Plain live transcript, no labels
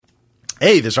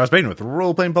Hey, this is Ross Payton with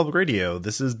Role Playing Public Radio.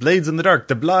 This is Blades in the Dark,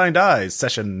 The Blind Eyes,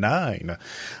 Session 9.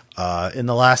 In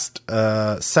the last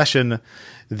session,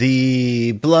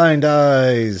 the Blind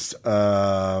Eyes...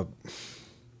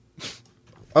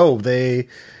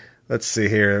 let's see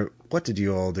here. What did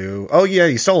you all do? Oh, yeah,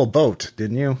 you stole a boat,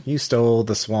 didn't you? You stole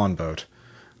the Swan boat.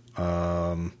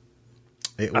 I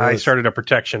started a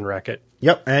protection racket.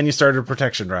 Yep, and you started a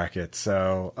protection racket.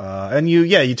 So, and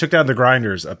you took down the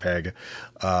Grinders a peg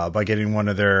by getting one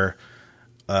of their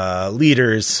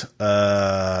leaders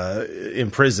in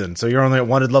prison. So you're only at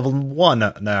wanted level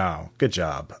 1 now. Good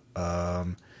job.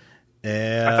 And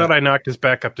I thought I knocked his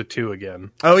back up to 2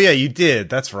 again. Oh yeah, you did.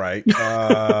 That's right.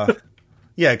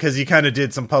 Yeah, because you kind of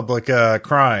did some public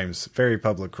crimes, very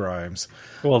public crimes.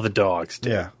 Well, the dogs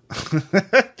did. Yeah.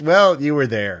 Well, you were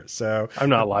there, so I'm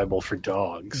not liable for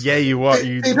dogs. Yeah, you are.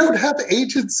 They don't have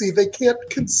agency. They can't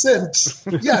consent.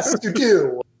 Yes, you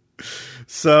do.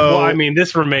 So, well, I mean,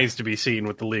 this remains to be seen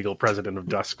with the legal president of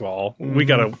Duskwall. We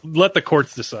gotta let the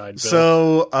courts decide.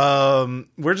 Bill. So,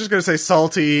 we're just gonna say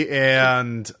Salty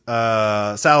and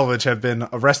Salvage have been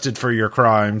arrested for your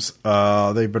crimes.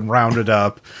 They've been rounded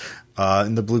up.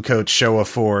 In the Blue Coat show of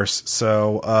force.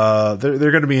 So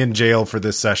they're going to be in jail for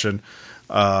this session.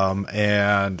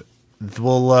 And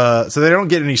we'll so they don't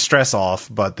get any stress off,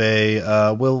 but they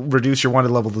will reduce your wanted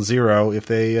level to 0 if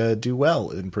they do well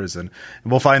in prison.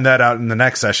 And we'll find that out in the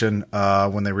next session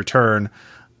when they return.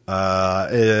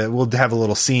 We'll have a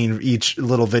little scene, each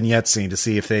little vignette scene, to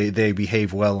see if they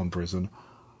behave well in prison.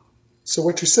 So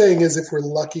what you're saying is if we're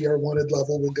lucky, our wanted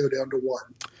level will go down to 1.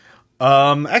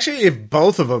 Actually, if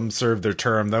both of them serve their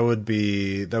term, that would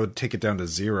take it down to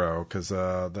 0 because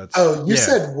that's. Oh, you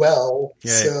said well.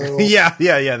 Yeah, so.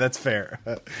 yeah, that's fair.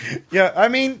 Yeah, I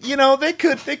mean, they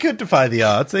could defy the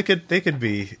odds. They could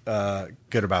be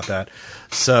good about that.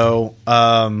 So,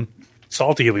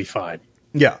 Salty will be fine.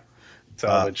 Yeah,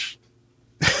 Salvage.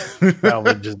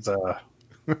 Salvage is.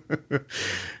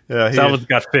 Yeah, Salvage's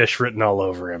got fish written all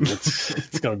over him.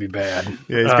 It's going to be bad.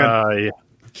 Yeah, he's gonna.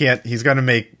 He's going to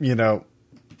make,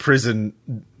 prison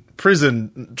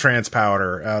trans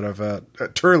powder out of a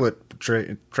turlet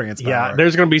trans powder. Yeah,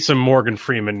 there's going to be some Morgan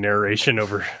Freeman narration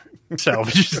over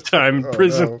Salvage's time in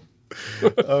prison.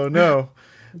 No. Oh, no.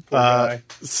 But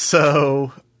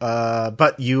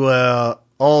you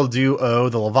all do owe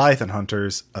the Leviathan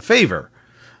Hunters a favor.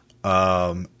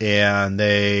 And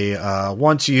they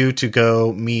want you to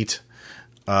go meet...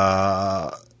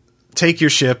 take your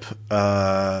ship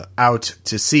out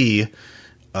to sea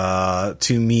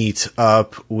to meet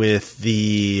up with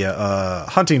the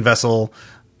hunting vessel.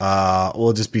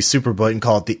 We'll just be super blatant,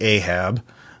 call it the Ahab.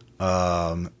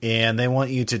 And they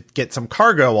want you to get some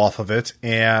cargo off of it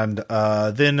and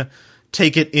then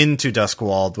take it into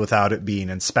Duskwall without it being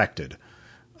inspected.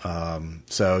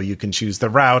 So you can choose the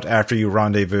route after you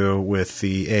rendezvous with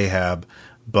the Ahab,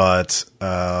 but...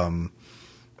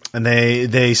 and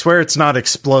they swear it's not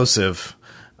explosive,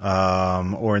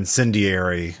 or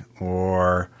incendiary,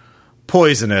 or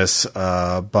poisonous.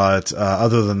 But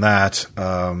other than that,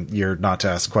 you're not to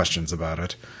ask questions about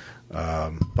it.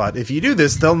 But if you do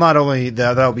this, they'll not only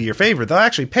that'll be your favorite, they'll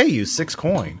actually pay you 6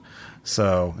 coin.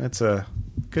 So it's a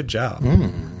good job.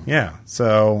 Yeah.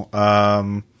 So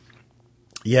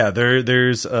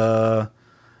there's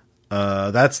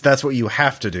that's what you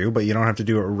have to do, but you don't have to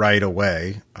do it right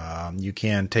away. You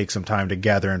can take some time to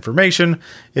gather information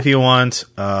if you want,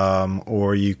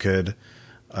 or you could,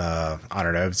 I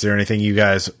don't know, is there anything you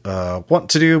guys want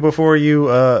to do before you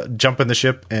jump in the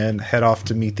ship and head off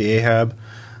to meet the Ahab?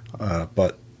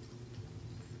 But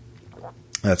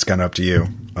that's kind of up to you.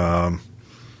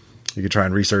 You could try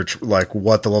and research like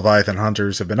what the Leviathan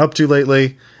Hunters have been up to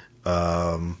lately,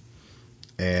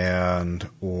 and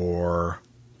or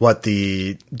what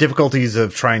the difficulties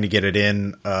of trying to get it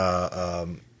in,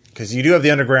 because you do have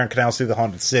the underground canals through the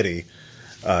haunted city.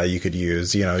 You could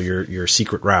use, your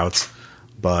secret routes,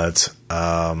 but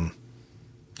that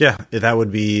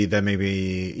would be that.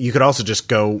 Maybe you could also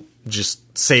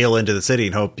just sail into the city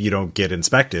and hope you don't get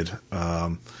inspected.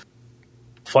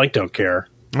 Flank don't care.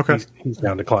 Okay, he's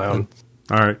down to clown.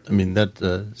 All right. I mean,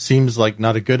 that seems like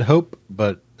not a good hope,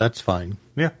 but that's fine.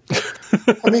 Yeah.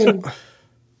 I mean,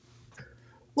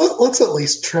 let's at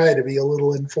least try to be a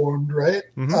little informed, right?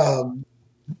 Mm-hmm.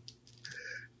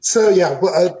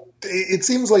 It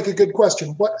seems like a good question.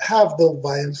 What have the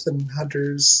Leviathan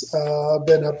Hunters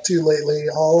been up to lately?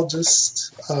 I'll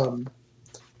just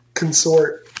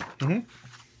consort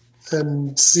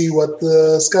and see what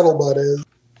the scuttlebutt is.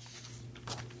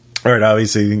 All right,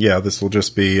 obviously, this will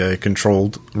just be a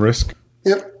controlled risk.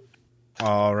 Yep.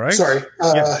 All right. Sorry.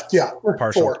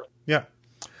 Partial. 4. Yeah.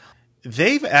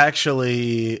 they've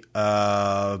actually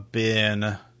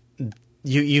been.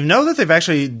 You know that they've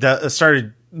actually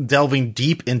started delving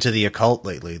deep into the occult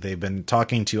lately. They've been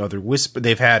talking to other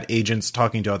They've had agents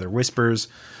talking to other whispers.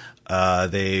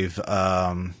 They've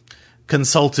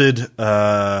consulted.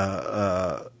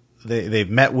 They've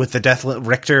met with the Death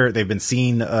Richter. They've been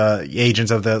seen.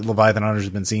 Agents of the Leviathan Hunters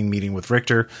have been seen meeting with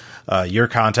Richter. Your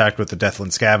contact with the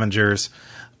Deathland Scavengers,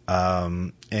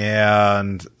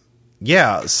 and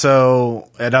yeah. So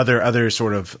and other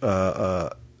sort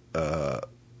of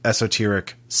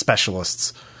esoteric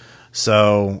specialists.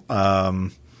 So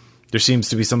there seems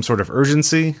to be some sort of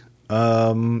urgency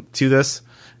to this,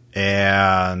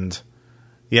 and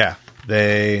yeah,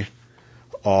 they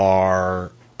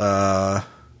are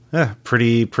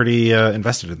pretty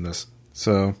invested in this.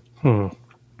 So all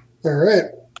right,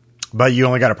 but you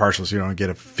only got a partial, so you don't get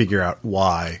to figure out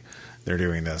why they're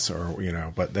doing this, or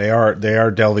but they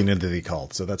are delving into the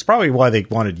occult. So that's probably why they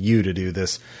wanted you to do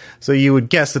this. So you would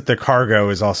guess that the cargo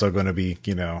is also going to be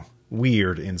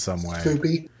weird in some way.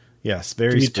 Spoopy. Yes,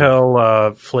 very. Did you spooky.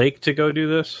 tell Flake to go do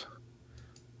this?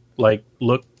 Like,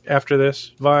 look after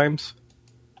this, Vimes?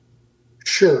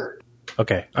 Sure.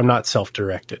 Okay, I'm not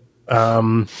self-directed.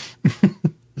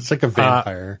 It's like a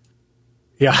vampire.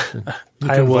 Yeah, You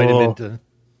I can invite him will. into.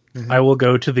 I will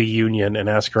go to the Union and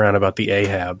ask around about the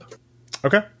Ahab.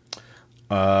 Okay.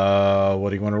 What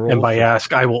do you want to roll? And by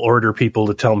ask, I will order people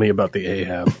to tell me about the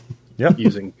Ahab. Yep.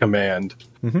 Using command.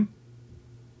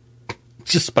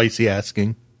 Just spicy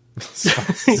asking.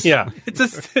 Yeah, it's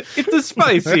a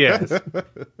spice. Yes.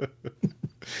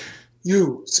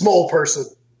 You, small person,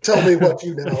 tell me what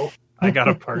you know. I got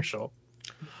a partial.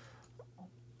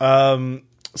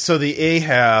 So the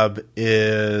Ahab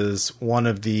is one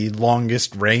of the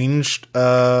longest ranged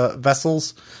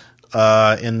vessels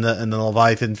in the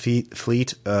Leviathan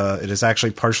fleet. It is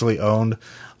actually partially owned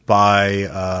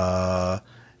by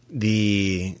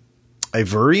the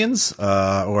Ivorians,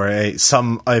 or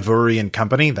some Ivorian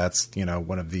company. That's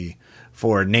one of the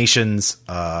four nations.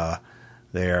 They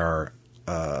have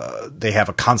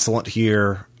a consulate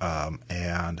here,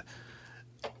 and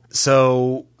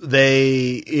so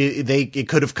it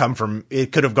could have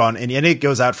gone, and it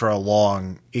goes out for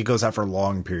long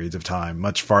periods of time,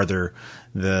 much farther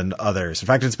than others. In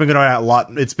fact, it's been going out a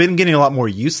lot. It's been getting a lot more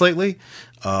use lately.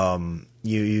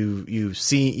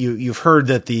 You've heard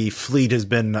that the fleet has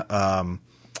been,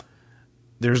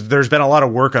 there's been a lot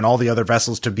of work on all the other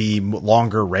vessels to be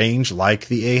longer range, like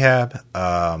the Ahab.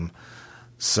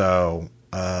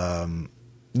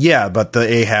 Yeah, but the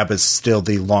Ahab is still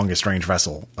the longest range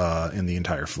vessel in the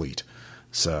entire fleet.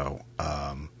 So,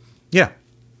 yeah,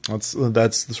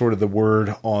 that's sort of the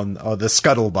word on the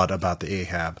scuttlebutt about the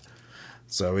Ahab.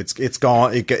 So it's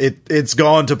gone. It's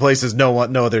gone to places no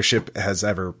other ship has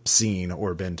ever seen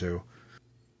or been to.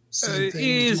 Seen things you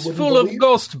He's wouldn't full of believe.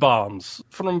 ghost bombs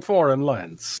from foreign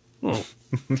lands. Good.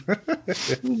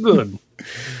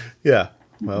 Yeah.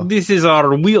 Well, This is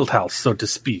our wheelhouse, so to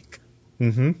speak.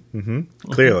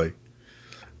 clearly.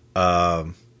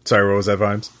 Sorry, what was that,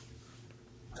 Vimes?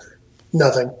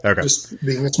 Nothing. Okay. Just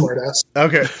being a smartass.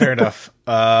 Okay, fair enough.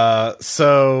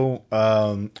 So,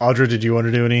 Audra, did you want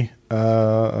to do any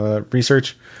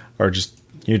research, or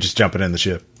you're just jumping in the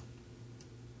ship?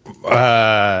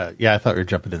 Yeah, I thought we were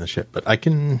jumping in the ship, but I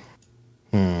can.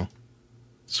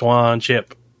 Swan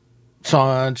ship.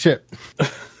 On ship.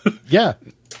 Yeah.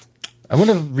 I want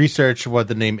to research what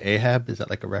the name Ahab is. That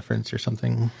like a reference or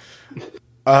something?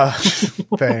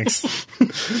 Thanks.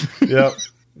 Yep.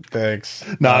 Thanks.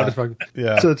 No, I'm just fucking.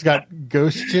 Yeah. So it's got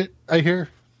ghost shit, I hear.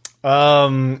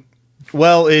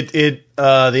 Well, the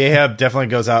Ahab definitely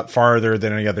goes out farther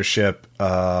than any other ship.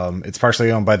 It's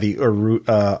partially owned by the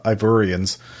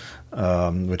Ivorians,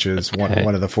 which is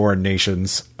one of the foreign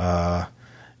nations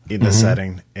in the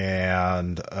setting,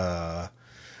 and the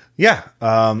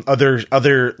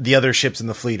other ships in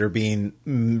the fleet are being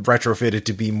retrofitted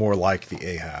to be more like the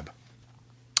Ahab.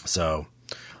 So,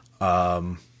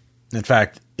 in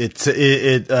fact,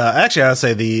 actually, I'll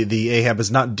say the Ahab is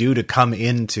not due to come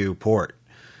into port.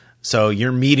 So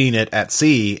you're meeting it at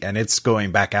sea, and it's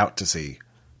going back out to sea.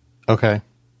 Okay.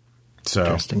 So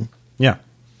Interesting. yeah.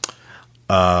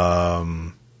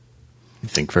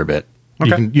 Think for a bit.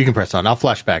 Okay. You can press on. I'll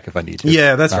flash back if I need to.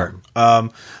 Yeah, that's fair.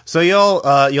 So you'll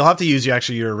have to use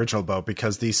your original boat,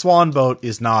 because the Swan boat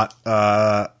is not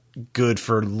good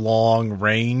for long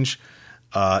range.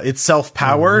 It's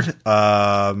self-powered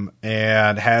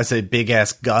and has a big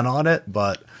ass gun on it,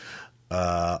 but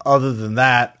other than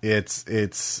that,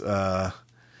 it's not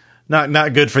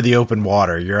good for the open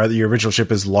water. Your original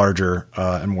ship is larger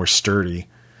and more sturdy.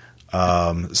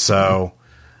 So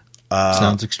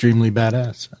Sounds extremely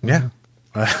badass. Yeah.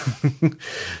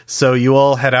 So you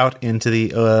all head out into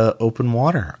the open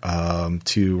water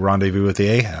to rendezvous with the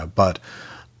Ahab, but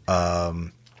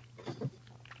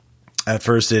at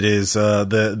first it is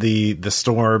the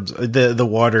storms. The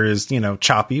water is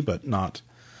choppy, but not,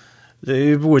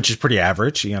 which is pretty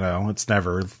average. It's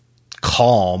never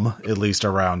calm, at least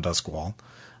around Duskwall.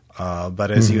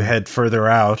 But as you head further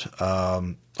out,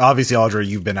 obviously, Audra,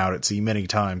 you've been out at sea many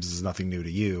times. This is nothing new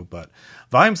to you. But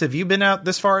Vimes, have you been out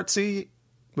this far at sea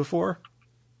before?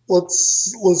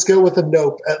 Let's go with a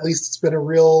nope. At least it's been a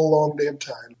real long damn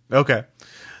time. Okay.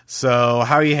 So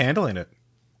how are you handling it?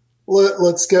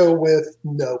 Let's go with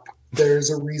nope.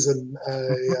 There's a reason I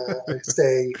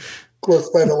stay close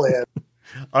by the land.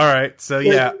 All right. So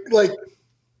yeah.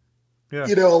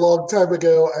 A long time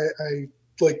ago, I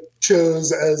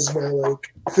chose as my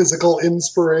physical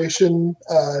inspiration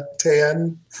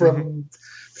Tan from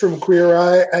Queer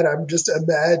Eye, and I'm just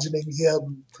imagining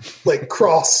him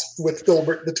cross with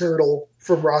Filbert the Turtle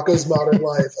from Rocco's Modern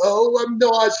Life. Oh, I'm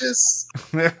nauseous,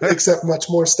 except much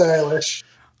more stylish.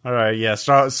 All right, yeah.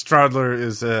 Stradler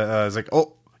is like,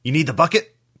 oh, you need the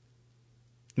bucket,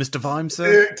 Mr. Vimes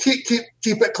said. Keep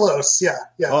it close. Yeah.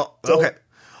 Oh, okay.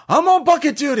 I'm on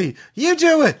bucket duty. You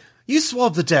do it. You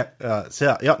swab the deck.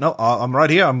 I'm right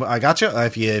here. I got you.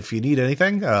 If you need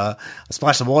anything,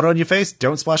 splash some water on your face.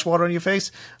 Don't splash water on your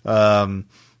face. Rub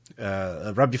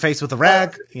your face with a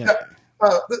rag.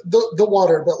 The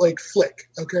water, but flick.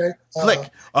 Okay. Flick.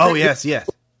 Yes.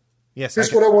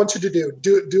 Here's what I want you to do.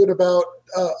 Do it about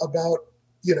a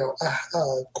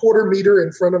quarter meter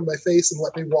in front of my face and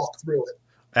let me walk through it.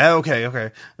 Okay.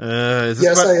 I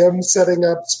am setting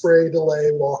up spray,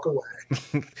 delay, walk away.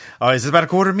 Is this about a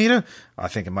quarter meter? I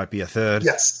think it might be a third.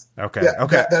 Yes. Okay. Yeah,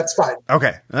 okay. That's fine.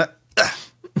 Okay. Yeah.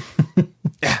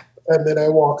 And then I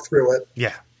walk through it.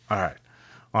 Yeah. All right.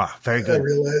 Wow. Very good. I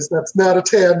realize that's not a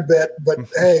Tan bit, but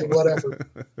hey, whatever.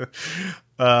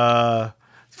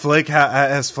 Flake,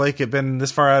 has Flake been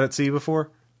this far out at sea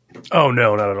before? Oh,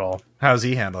 no, not at all. How's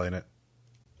he handling it?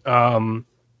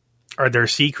 Are there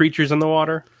sea creatures in the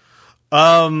water?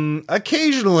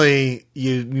 Occasionally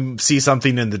you see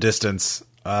something in the distance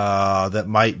that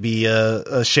might be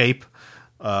a shape.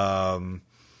 There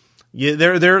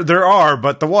are,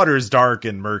 but the water is dark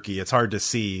and murky. It's hard to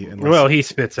see. Well, he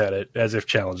spits at it as if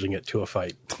challenging it to a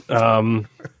fight. Yes.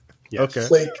 Okay.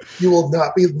 Flake, you will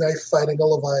not be knife fighting a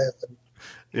Leviathan.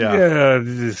 Yeah.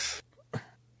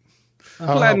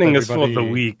 Planning is for the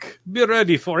weak. Be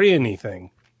ready for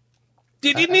anything.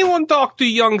 Did anyone talk to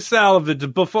young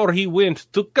Salvage before he went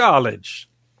to college?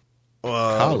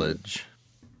 College?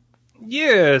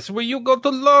 Yes, where you go to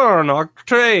learn our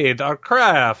trade, our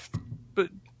craft. But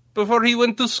before he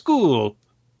went to school,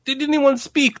 did anyone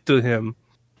speak to him?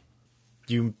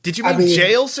 Did you mean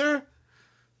jail, sir?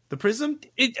 The prison?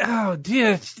 Dear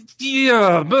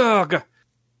Berg.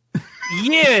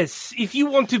 Yes, if you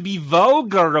want to be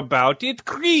vulgar about it,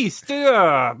 Christ.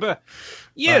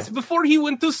 Yes, before he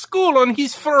went to school on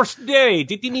his first day,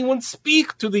 did anyone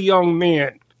speak to the young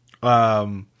man?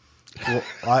 Well,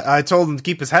 I told him to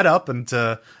keep his head up and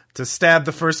to stab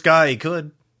the first guy he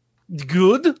could.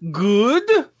 Good.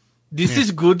 This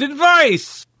is good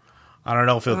advice. I don't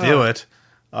know if he'll do it.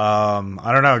 I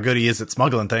don't know how good he is at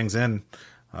smuggling things in.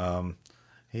 I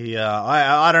don't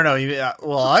know.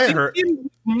 I heard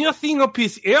nothing up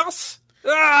his ass.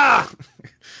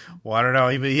 Well, I don't know.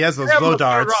 He has those blow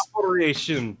darts.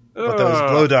 Operation. But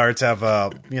those blow darts have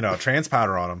trans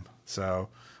powder on them. So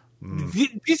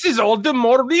this is all the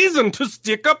more reason to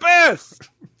stick up ass.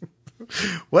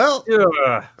 Well,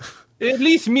 at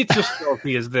least Mr.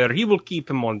 Stealthy is there. He will keep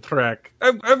him on track.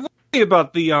 I worry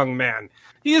about the young man.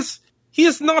 He is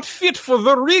not fit for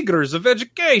the rigors of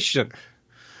education.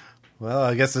 Well,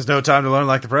 I guess there's no time to learn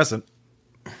like the present.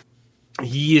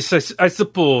 Yes, I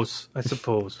suppose.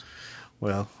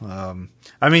 Well,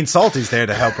 Salty's there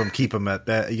to help him keep him at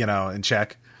in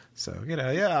check. So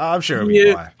I'm sure it'll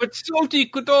be fine. But Salty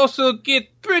could also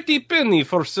get pretty penny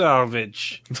for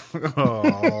salvage.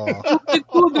 It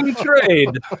wouldn't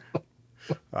trade.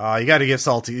 You got to give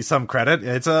Salty some credit.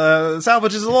 It's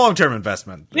salvage is a long-term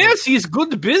investment. Yes, he's a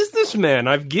good businessman.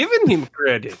 I've given him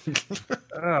credit.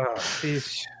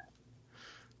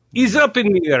 He's up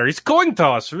in the air. He's coin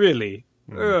toss, really.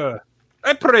 I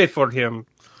pray for him.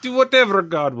 Do whatever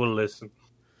God will listen.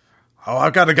 Oh,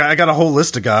 I got a whole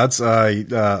list of gods.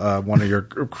 One of your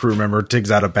crew member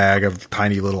digs out a bag of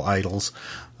tiny little idols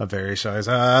of various size.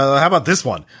 How about this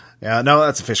one? Yeah, no,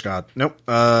 that's a fish god. Nope.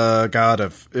 God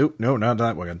of no, not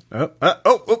that one.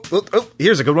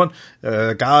 Here's a good one.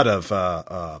 God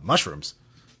of mushrooms.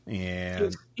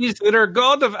 And is there a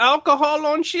god of alcohol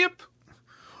on ship?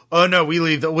 oh no, we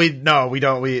leave we don't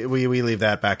leave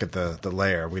that back at the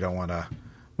lair. We don't want to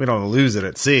lose it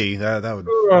at sea. That would.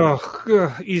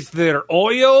 Is there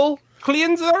oil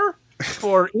cleanser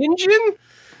for engine?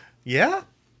 Yeah.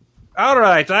 All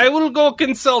right, I will go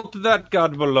consult that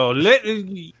god below. Let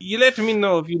me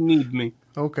know if you need me.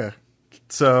 Okay.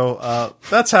 So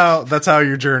that's how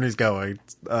your journey's going.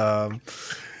 But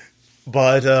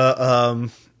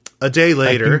a day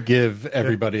later, I can give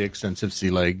everybody extensive sea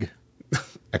leg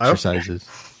exercises.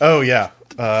 Oh yeah.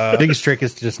 The biggest trick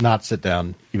is to just not sit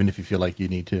down, even if you feel like you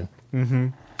need to. Mm-hmm.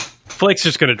 Flake's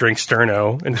just going to drink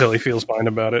Sterno until he feels fine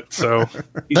about it. So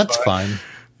that's fine.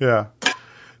 Yeah.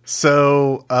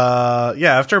 So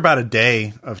after about a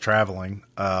day of traveling,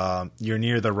 you're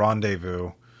near the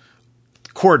rendezvous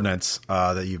coordinates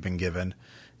that you've been given,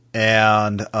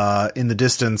 and in the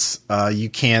distance, you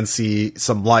can see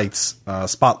some lights,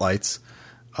 spotlights.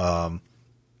 You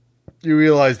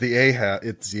realize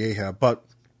it's the Ahab, but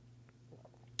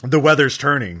the weather's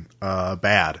turning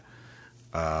bad.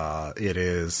 It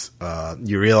is.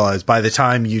 You realize by the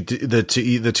time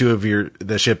the two of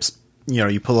the ships,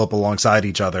 you pull up alongside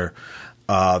each other,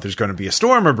 there's going to be a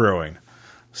storm brewing.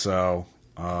 So,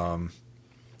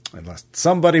 unless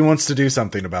somebody wants to do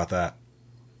something about that.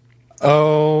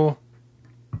 Oh,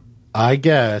 I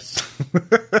guess.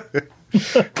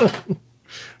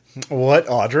 What,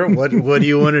 Audra? What do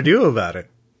you want to do about it?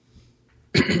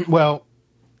 Well,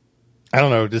 I don't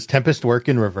know. Does Tempest work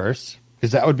in reverse?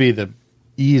 Because that would be the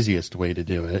easiest way to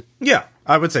do it. Yeah,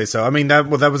 I would say so. I mean, that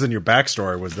was in your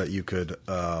backstory, was that you could.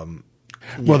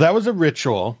 Well, that was a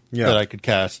ritual that I could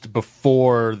cast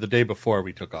the day before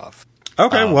we took off.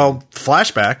 Okay, well,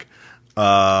 flashback.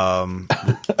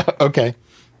 Okay.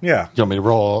 Yeah. Do you want me to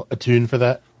roll a tune for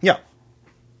that? Yeah.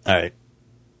 All right.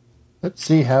 Let's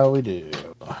see how we do.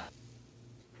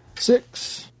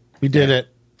 6. We did it.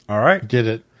 All right. Did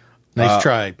it. Nice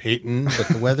try, Peyton, but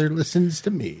the weather listens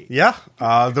to me. Yeah.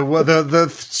 The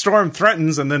storm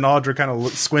threatens, and then Audra kind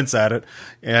of squints at it,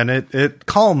 and it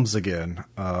calms again.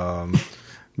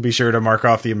 Be sure to mark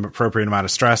off the appropriate amount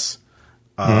of stress.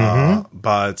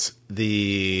 But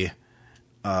it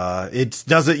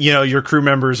doesn't, your crew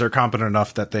members are competent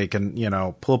enough that they can,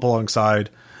 pull up alongside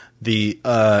the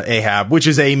Ahab, which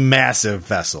is a massive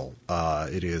vessel.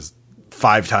 It is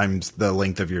 5 times the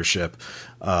length of your ship,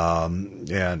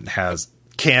 and has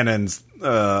cannons,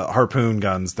 harpoon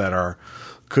guns that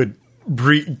could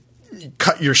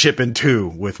cut your ship in 2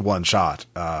 with one shot.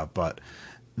 But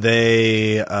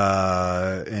there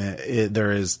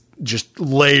is just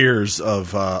layers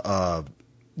of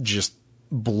just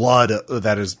blood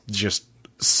that is just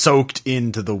soaked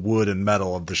into the wood and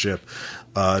metal of the ship,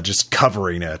 just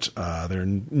covering it. There are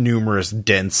numerous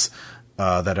dents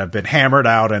that have been hammered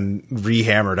out and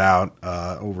rehammered out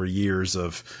over years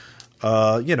of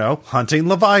hunting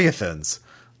leviathans.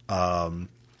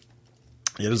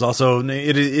 It is also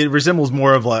it resembles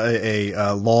more of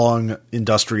a long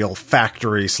industrial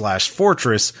factory /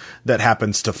 fortress that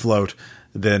happens to float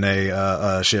than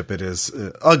a ship. It is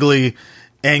ugly,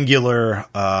 angular,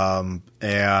 and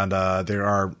there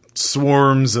are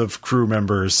swarms of crew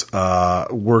members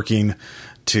working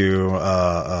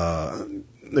to.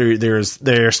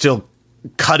 They're still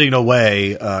cutting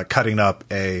up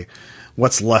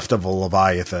what's left of a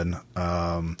leviathan.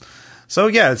 So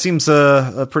yeah, it seems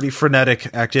a pretty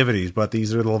frenetic activities, but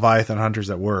these are the leviathan hunters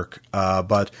at work.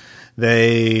 But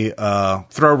they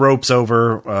throw ropes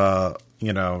over,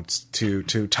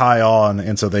 to tie on,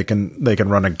 and so they can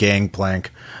run a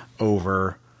gangplank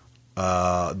over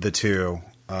the two.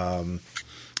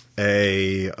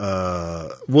 A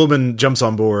woman jumps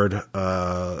on board.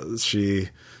 She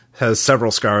has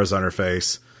several scars on her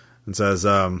face and says,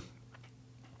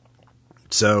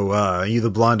 "So, you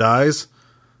the Blonde Eyes?"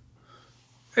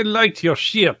 I liked your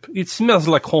ship. It smells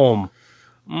like home.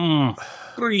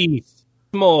 Grease,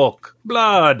 smoke,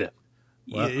 blood.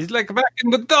 Yeah, it's like back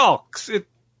in the docks,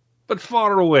 but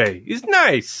far away. It's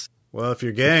nice. Well, if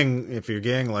your gang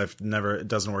life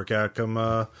doesn't work out, come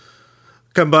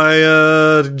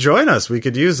by, join us. We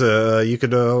could use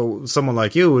someone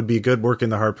like you would be good working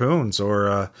the harpoons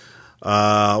or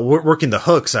working the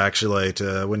hooks, actually,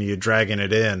 to when you're dragging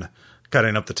it in,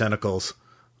 cutting up the tentacles.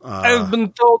 I've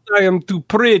been told I am too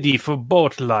pretty for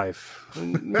boat life.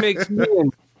 It makes me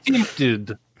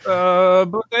tempted.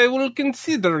 But I will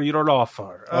consider your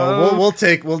offer. We'll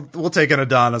take an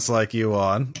Adonis like you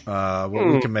on.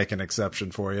 We can make an exception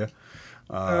for you.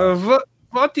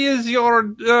 What is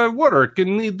your work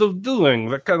in need of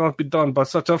doing that cannot be done by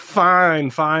such a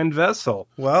fine vessel?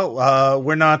 Well,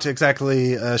 we're not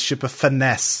exactly a ship of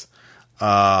finesse.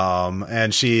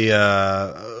 And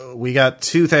we got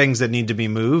 2 things that need to be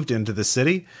moved into the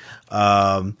city.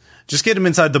 Just get him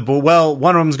inside the well,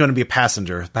 one of them is going to be a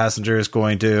passenger. The passenger is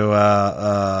going to,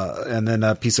 and then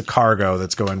a piece of cargo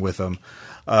that's going with him.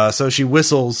 So she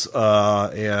whistles,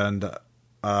 and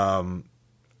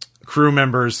crew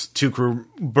members, 2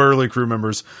 burly crew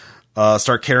members,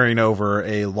 start carrying over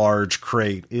a large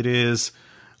crate. It is,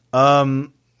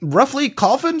 roughly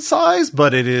coffin size,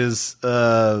 but it is,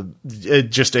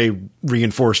 just a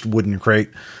reinforced wooden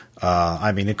crate.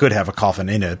 I mean, it could have a coffin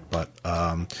in it, but,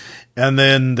 and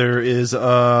then there is, an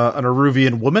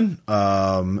Aruvian woman,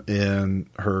 in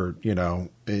her, an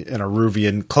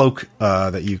Aruvian cloak,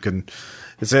 that you can,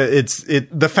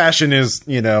 the fashion is,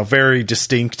 very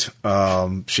distinct.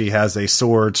 She has a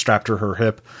sword strapped to her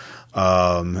hip,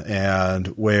 and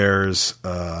wears,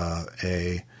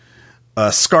 a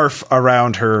scarf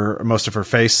around most of her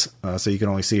face, so you can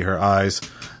only see her eyes.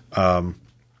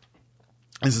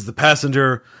 This is the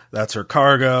passenger. That's her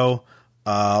cargo.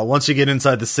 Once you get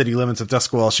inside the city limits of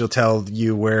Duskwall, she'll tell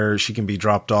you where she can be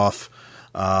dropped off.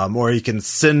 Or you can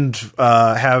send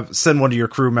one of your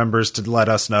crew members to let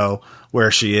us know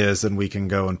where she is, and we can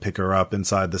go and pick her up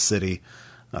inside the city.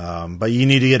 But you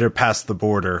need to get her past the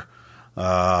border,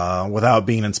 without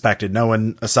being inspected. No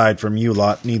one aside from you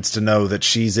lot needs to know that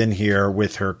she's in here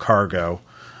with her cargo.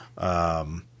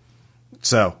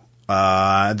 So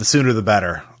the sooner the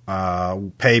better.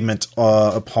 Payment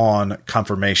upon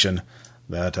confirmation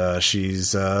that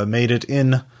she's made it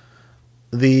in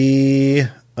the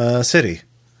city.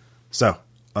 So,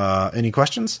 any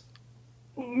questions?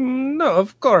 No,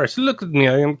 of course. Look at me.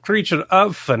 I am a creature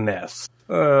of finesse.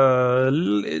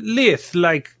 Lith,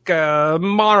 like a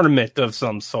marmot of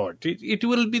some sort. It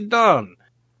will be done.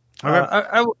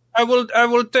 Okay. I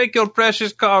will take your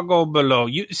precious cargo below.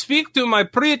 You speak to my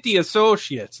pretty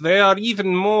associates. They are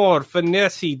even more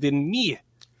finessey than me.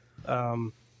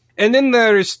 And then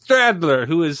there is Stradler,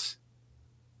 who is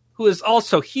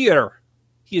also here.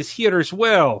 He is here as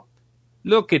well.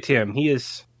 Look at him. He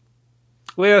is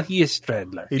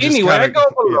Stradler. Anyway, I go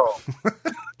below.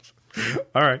 Yeah.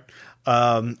 All right.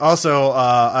 Also,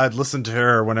 I'd listen to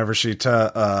her whenever she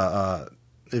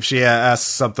if she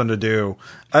asks something to do,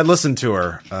 I'd listen to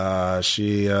her.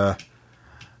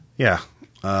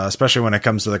 Especially when it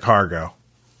comes to the cargo.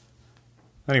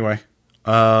 Anyway,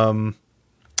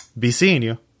 be seeing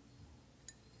you.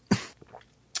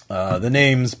 The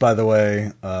name's, by the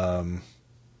way,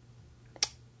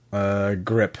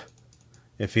 Grip.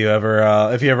 If you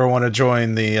ever want to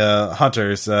join the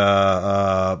hunters,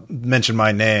 mention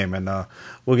my name, and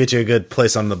we'll get you a good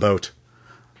place on the boat.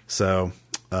 So,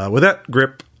 with that,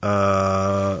 Grip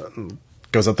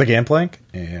goes up the gangplank,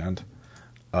 and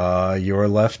you're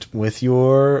left with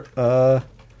your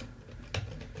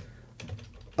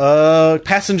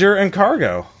passenger and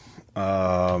cargo.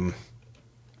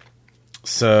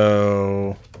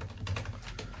 So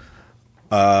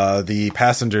the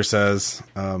passenger says,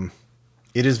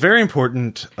 it is very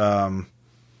important.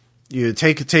 You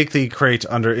take the crate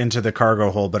into the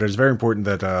cargo hold, but it's very important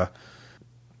that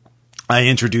I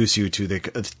introduce you to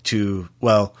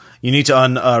you need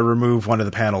to remove one of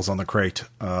the panels on the crate.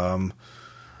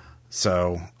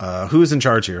 So who is in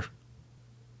charge here?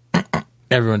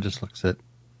 Everyone just looks at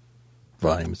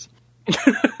Vimes.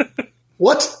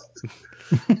 What?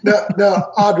 No,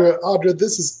 Audra,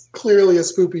 this is clearly a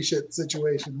spoopy shit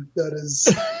situation. That is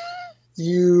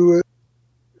you.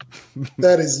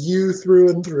 That is you through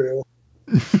and through.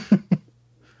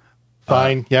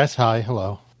 Fine. Yes. Hi.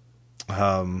 Hello.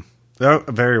 Oh,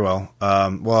 very well.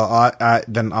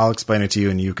 Then I'll explain it to you,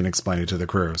 and you can explain it to the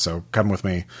crew. So come with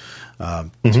me.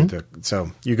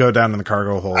 So you go down in the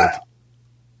cargo hold.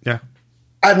 Yeah.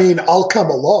 I mean, I'll come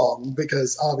along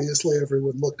because obviously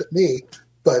everyone looked at me,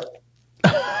 but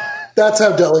that's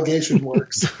how delegation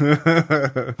works.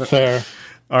 Fair.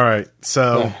 All right.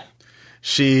 So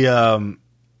she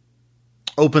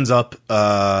opens up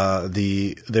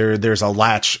there's a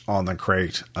latch on the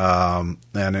crate, and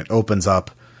it opens up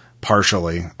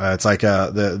partially. It's like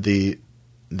the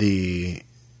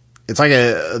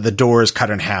door is cut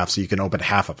in half, so you can open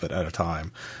half of it at a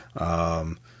time.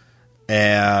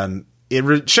 And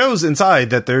it shows inside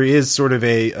that there is sort of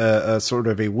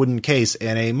a wooden case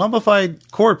and a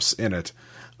mummified corpse in it,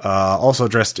 also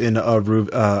dressed in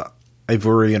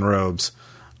Ivorian robes.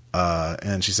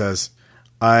 And she says,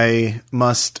 I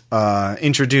must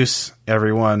introduce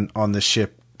everyone on the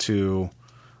ship to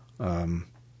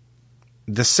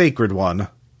the Sacred One,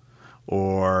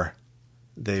 or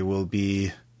they will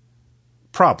be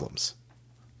problems.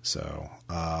 So,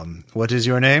 what is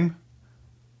your name?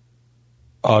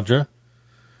 Audra.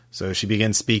 So she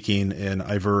begins speaking in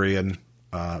Ivorian,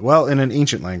 in an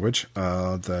ancient language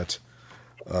that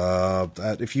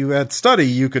if you had study,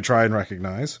 you could try and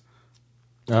recognize.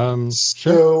 Sure.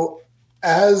 So,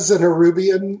 as an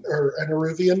Eruvian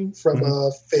from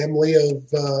a family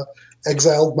of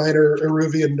exiled minor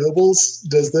Eruvian nobles,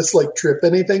 does this trip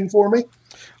anything for me?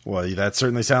 Well, that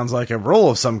certainly sounds like a role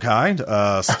of some kind.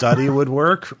 Study would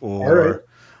work, or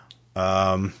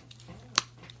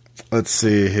let's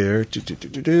see here.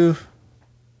 Can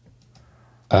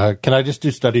I just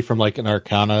do study from an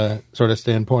Arcana sort of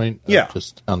standpoint? Yeah. I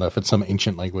don't know if it's some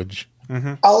ancient language.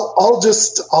 Mm-hmm.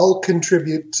 I'll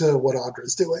contribute to what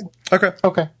Audra's doing. Okay.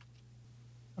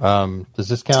 Does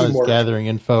this count as gathering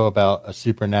info about a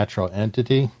supernatural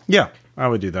entity? Yeah, I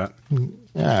would do that. All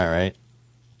right.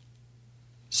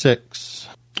 6.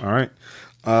 All right.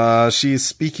 She's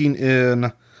speaking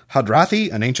in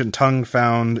Hadrathi, an ancient tongue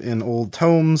found in old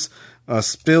tomes,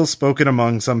 still spoken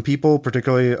among some people,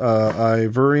 particularly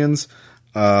Ivorians,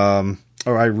 or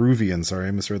Iruvians. Sorry,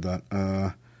 I misread that.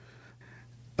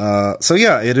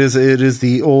 It is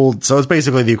the old. So it's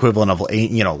basically the equivalent of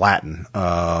Latin,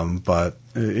 but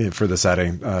for the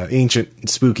setting, ancient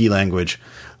spooky language.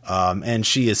 And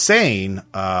she is saying,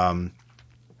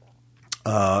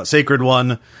 Sacred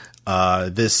One,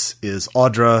 this is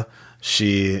Audra.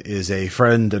 She is a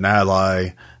friend and ally.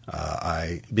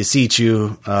 I beseech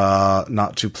you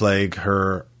not to plague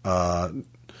her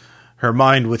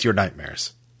mind with your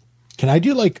nightmares. Can I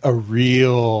do a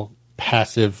real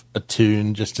passive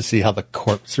attune just to see how the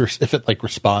corpse, if it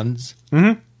responds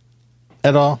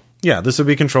at all? Yeah, this will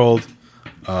be controlled.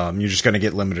 You're just going to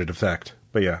get limited effect,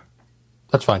 but yeah,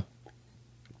 that's fine.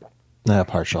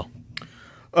 Partial.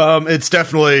 It's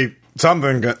definitely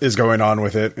something is going on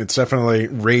with it. It's definitely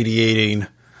radiating,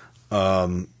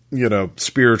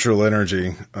 spiritual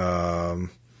energy.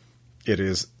 It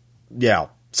is,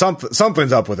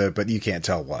 something's up with it, but you can't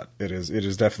tell what it is. It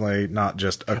is definitely not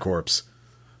just a corpse.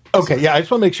 Okay. Yeah. I just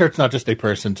want to make sure it's not just a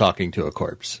person talking to a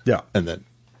corpse. Yeah. And then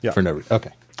for no reason.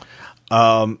 Okay.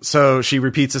 So she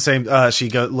repeats the same,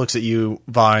 looks at you,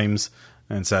 Vimes,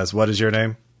 and says, "What is your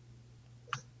name?"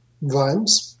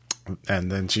 Vimes.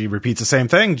 And then she repeats the same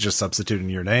thing, just substituting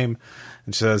your name.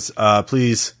 And she says,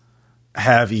 "Please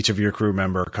have each of your crew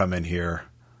member come in here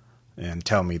and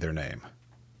tell me their name."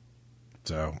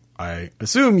 So I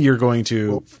assume you're going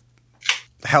to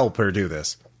help her do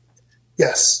this.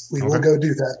 Yes, we will go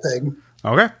do that thing.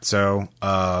 Okay. So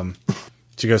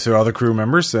she goes through all the crew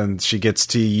members and she gets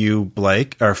to you,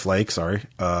 Flake, sorry.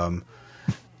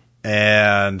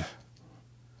 And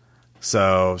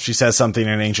so she says something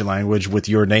in ancient language with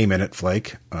your name in it,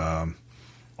 Flake. Does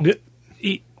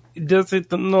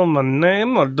it know my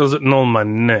name or does it know my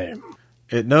name?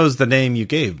 It knows the name you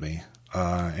gave me,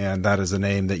 and that is a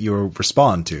name that you will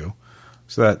respond to.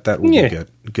 So that will be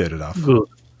good enough. Good.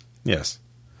 Yes.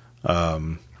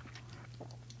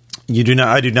 You do not.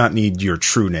 I do not need your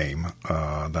true name.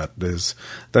 That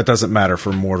doesn't matter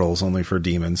for mortals, only for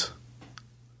demons.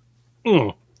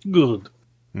 Good.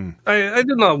 I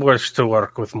do not wish to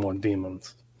work with more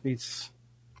demons. It's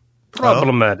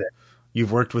problematic.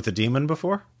 You've worked with a demon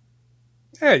before?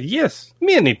 Yes,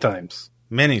 many times.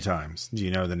 Many times. Do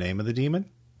you know the name of the demon?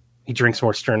 He drinks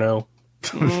more Sterno.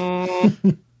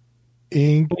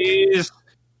 Ink. He's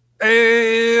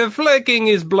flaking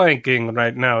is blanking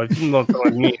right now. If you know what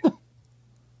I mean.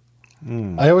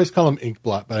 I always call him ink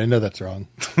blot, but I know that's wrong.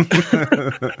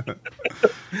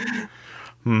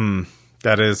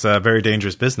 That is a very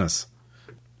dangerous business.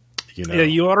 Yeah,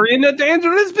 you are in a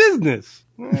dangerous business.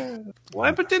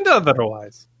 Why pretend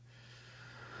otherwise?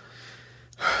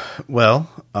 Well,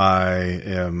 I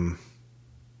am.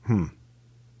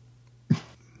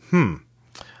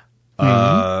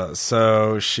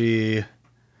 So she.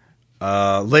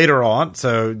 Later on,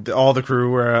 so all the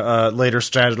crew were later.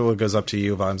 Stradula goes up to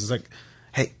you, Vimes. Is like,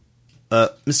 "Hey,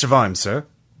 Mr. Vimes, sir."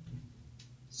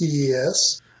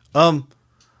 Yes.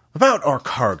 About our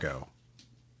cargo.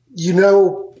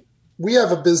 We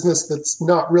have a business that's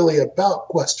not really about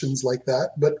questions like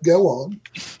that, but go on.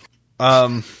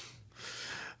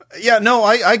 Yeah, no,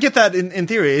 I get that in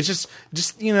theory. It's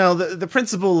just the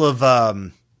principle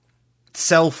of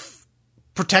self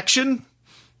protection.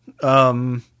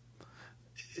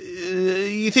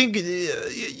 You think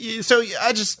so?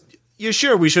 You're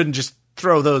sure we shouldn't just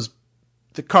throw the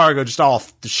cargo just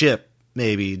off the ship?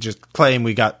 Maybe just claim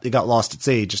it got lost at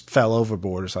sea, just fell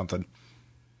overboard or something.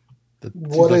 That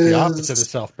seems like the opposite of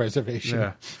self-preservation.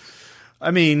 Yeah.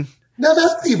 I mean, now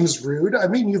that seems rude. I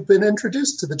mean, you've been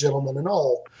introduced to the gentleman and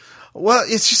all. Well,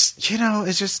 it's just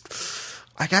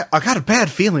I got a bad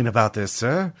feeling about this,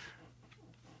 sir.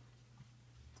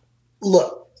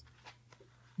 Look,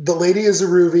 the lady is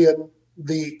Eruvian,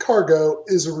 the cargo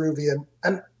is Eruvian,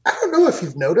 and I don't know if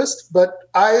you've noticed, but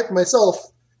I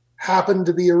myself happen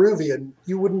to be Eruvian.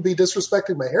 You wouldn't be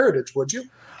disrespecting my heritage, would you?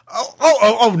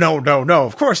 Oh, no,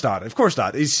 of course not. Do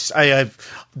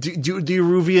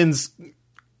Eruvians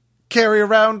carry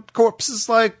around corpses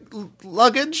like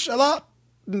luggage a lot?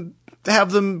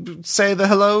 Have them say the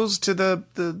hellos to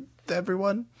the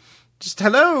everyone? Just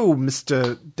hello,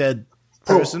 Mr. Dead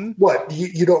person. Oh, what?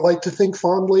 You don't like to think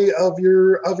fondly of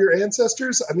your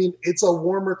ancestors? I mean, it's a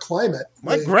warmer climate.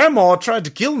 My grandma tried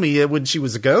to kill me when she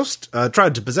was a ghost.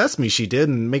 Tried to possess me, she did,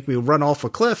 and make me run off a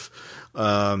cliff.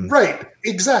 Right,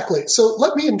 exactly. So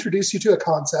let me introduce you to a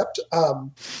concept.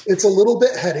 It's a little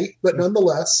bit heady, but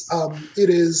nonetheless, it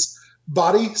is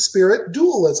body-spirit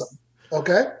dualism.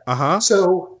 Okay? Uh-huh.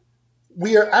 So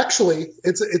we are actually,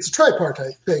 it's a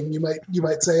tripartite thing, you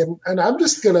might say, and I'm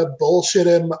just going to bullshit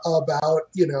him about,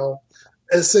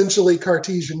 essentially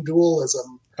Cartesian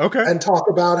dualism. Okay. And talk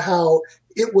about how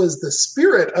it was the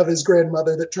spirit of his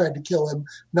grandmother that tried to kill him,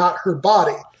 not her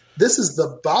body. This is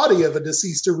the body of a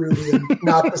deceased Eruvian,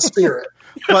 not the spirit.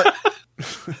 But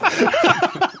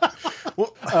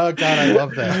oh God, I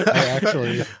love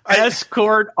that. I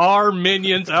escort our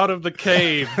minions out of the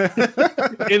cave.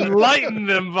 Enlighten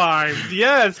them, Vimes.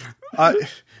 Yes.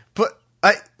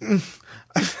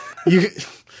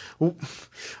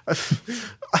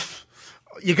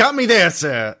 You got me there,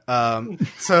 sir. I'm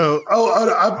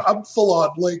full on.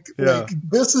 Like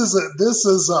this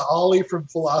is a Ollie from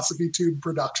Philosophy Tube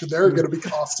production. There are going to be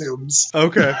costumes.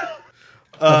 Okay.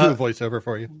 I'll do a voiceover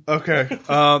for you. Okay.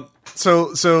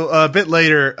 So a bit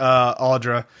later,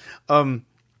 Audra,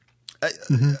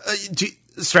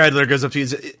 Stradler goes up to you.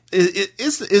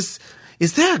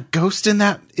 Is there a ghost in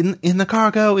that in the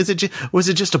cargo? Or is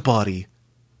it just a body?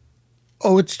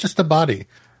 Oh, it's just a body.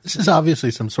 This is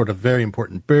obviously some sort of very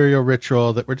important burial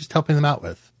ritual that we're just helping them out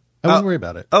with. I wouldn't worry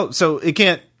about it. Oh, so it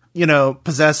can't,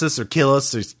 possess us or kill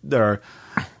us or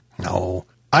no.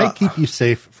 I keep you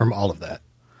safe from all of that.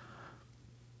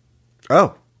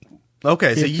 Oh,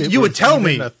 okay. So you would tell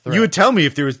me. You would tell me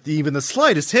if there was even the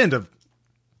slightest hint of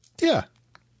of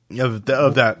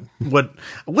that. What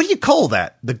do you call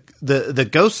that? The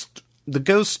ghost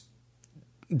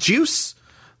juice?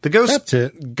 The ghost. That's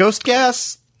it. Ghost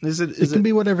gas. It can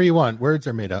be whatever you want. Words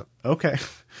are made up. Okay.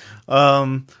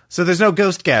 So there's no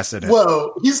ghost gas in it.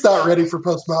 Whoa, he's not ready for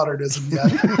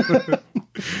postmodernism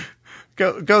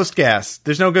yet. Ghost gas.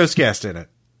 There's no ghost gas in it.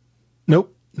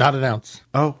 Nope, not an ounce.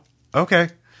 Oh, okay.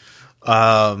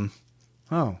 Well,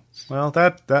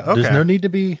 that okay. There's no need to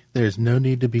be. There's no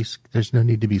need to be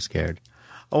scared.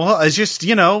 Well, it's just,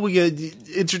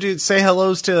 we say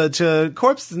hellos to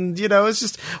corpse, and, it's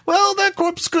just, well, that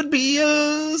corpse could be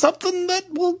something that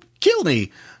will kill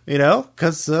me,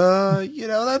 because,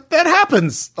 that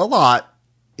happens a lot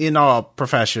in our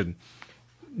profession,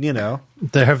 There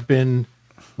have been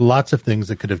lots of things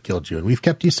that could have killed you, and we've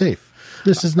kept you safe.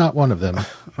 This is not one of them.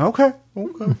 Okay.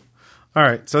 All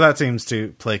right, so that seems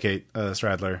to placate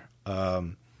Stradler.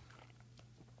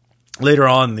 Later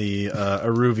on, the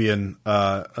Eruvian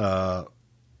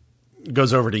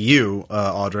goes over to you,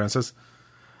 Audra, and says,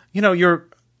 your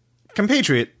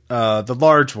compatriot, the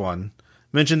large one,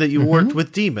 mentioned that you worked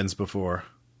with demons before.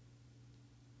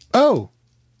 Oh.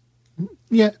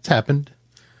 Yeah, it's happened.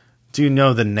 Do you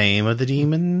know the name of the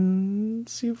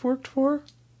demons you've worked for?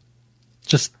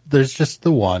 There's just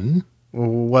the one. There's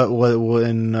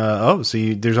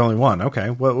only one. Okay.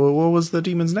 What was the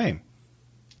demon's name?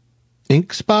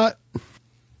 Ink Spot?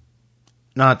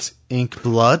 Not Ink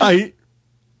Blood?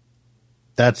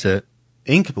 That's it.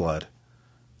 Ink Blood.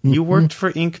 You worked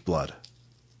for Ink Blood.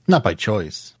 Not by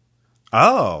choice.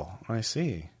 Oh, I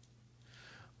see.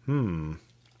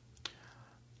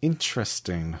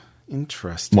 Interesting.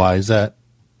 Why is that?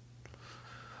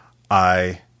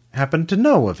 I happen to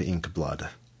know of Ink Blood.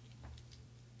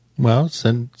 Well,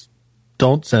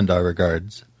 don't send our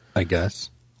regards, I guess.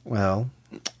 Well,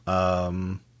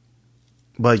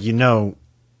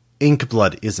 Ink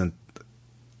Blood isn't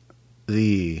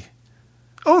the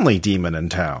only demon in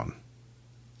town.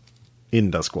 In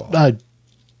Duskwall. I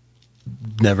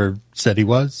never said he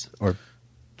was, or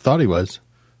thought he was.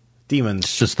 Demons.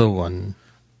 It's just the one.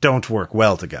 Don't work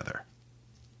well together.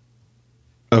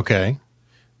 Okay.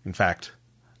 In fact,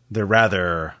 they're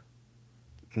rather...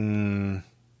 do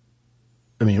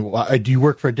you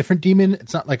work for a different demon?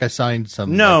 It's not like I signed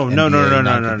some... No.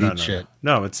 Shit.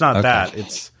 No, it's not that.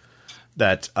 It's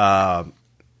that...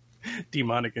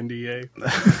 Demonic NDA.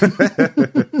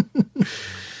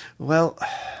 Well...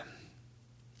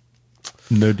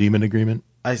 No demon agreement?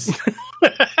 The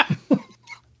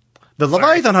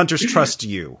Leviathan Hunters trust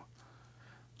you.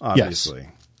 obviously.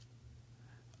 Yes.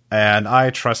 And I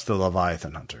trust the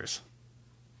Leviathan hunters.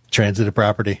 Transitive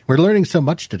property. We're learning so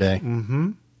much today.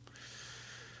 Mm-hmm.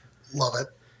 Love it.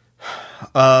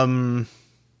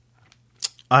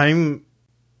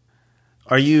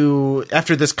 Are you,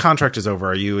 after this contract is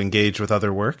over, are you engaged with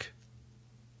other work?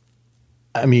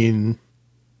 I mean,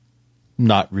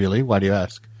 not really. Why do you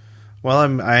ask?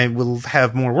 Well, I will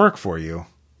have more work for you.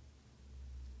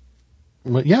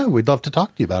 Well, yeah, we'd love to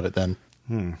talk to you about it then.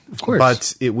 Of course.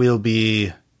 But you will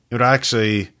be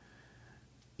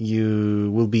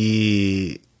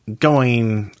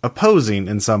opposing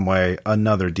in some way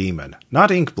another demon. Not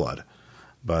Inkblood,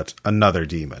 but another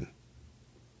demon.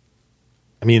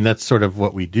 I mean, that's sort of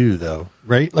what we do, though,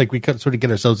 right? Like, we could sort of get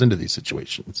ourselves into these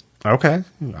situations. Okay.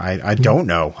 I don't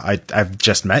know. I've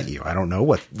just met you. I don't know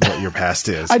what your past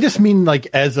is. I just mean, like,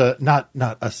 as a, not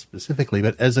us specifically,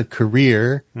 but as a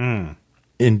career in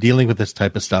dealing with this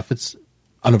type of stuff, it's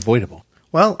unavoidable.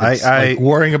 Well, it's like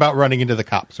worrying about running into the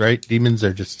cops, right? Demons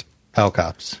are just how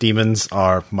cops. Demons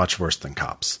are much worse than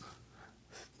cops.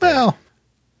 Well,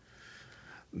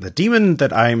 the demon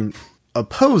that I'm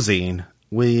opposing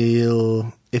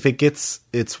will, if it gets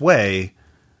its way,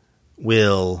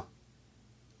 will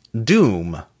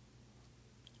doom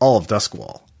all of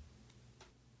Duskwall.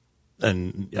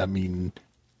 And, I mean,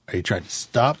 are you trying to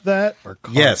stop that? Or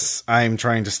yes, I'm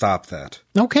trying to stop that.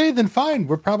 Okay, then fine.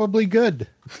 We're probably good.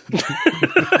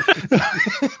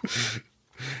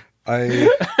 I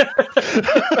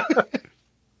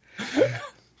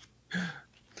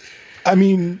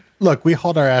mean, look, we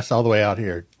hauled our ass all the way out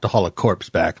here to haul a corpse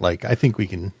back. Like, I think we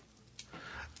can.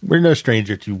 We're no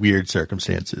stranger to weird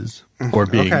circumstances or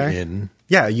being in.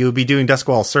 Yeah, you would be doing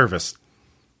Duskwall service.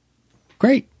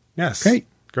 Great. Yes.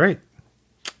 Great.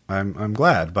 I'm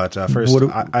glad, but first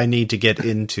I need to get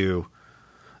into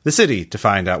the city to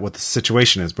find out what the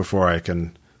situation is before I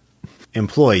can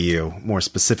employ you more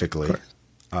specifically.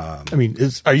 I mean,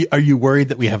 are you worried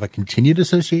that we have a continued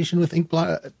association with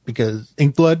Inkblood? Because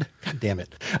Inkblood, God damn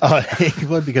it,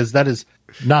 Inkblood, because that is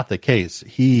not the case.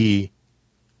 He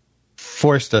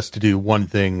forced us to do one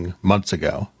thing months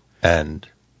ago, and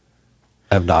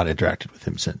have not interacted with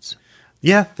him since.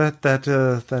 Yeah, that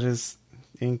is.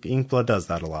 Inkblood does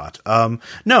that a lot.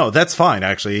 No, that's fine,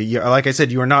 actually. Like I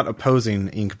said, you are not opposing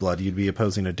Inkblood. You'd be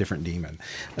opposing a different demon.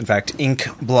 In fact,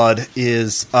 Inkblood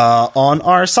is on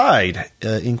our side.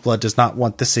 Inkblood does not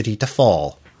want the city to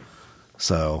fall.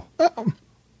 So.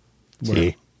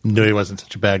 See, knew he wasn't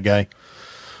such a bad guy.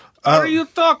 Are you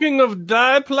talking of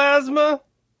Diplasma?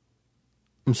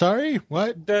 I'm sorry?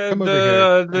 What?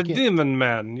 The demon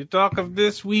man. You talk of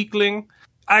this weakling?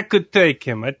 I could take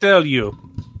him, I tell you.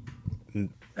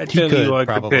 I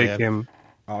could take him.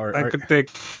 I could take.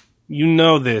 You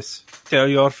know this. Tell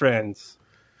your friends.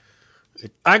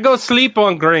 I go sleep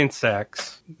on grain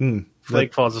sacks.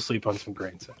 Flake falls asleep on some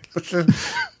grain sacks.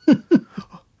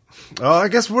 I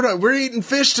guess we're eating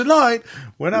fish tonight.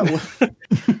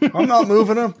 I'm not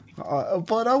moving them,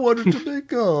 but I wanted to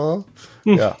make.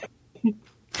 Yeah.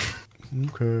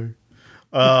 Okay.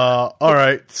 All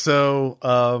right.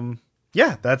 So.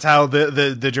 Yeah, that's how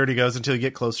the journey goes until you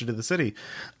get closer to the city.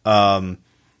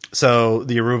 So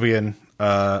the Eruvian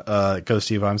goes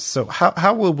to Yvonne. So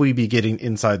how will we be getting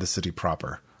inside the city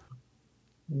proper?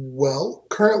 Well,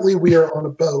 currently we are on a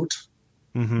boat.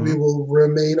 Mm-hmm. We will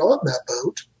remain on that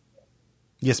boat.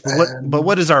 Yes, but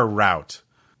what is our route?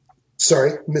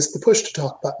 Sorry, missed the push to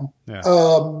talk button. Yeah.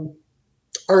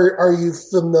 Are you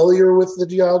familiar with the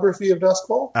geography of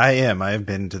Duskwall? I am. I have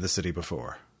been to the city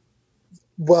before.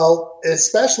 Well,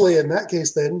 especially in that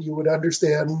case, then you would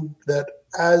understand that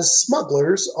as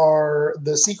smugglers,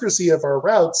 the secrecy of our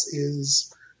routes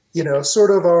is, sort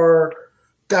of our,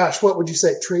 gosh, what would you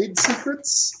say, trade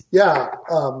secrets? Yeah.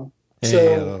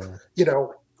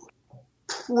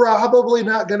 Probably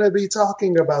not going to be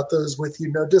talking about those with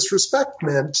you. No disrespect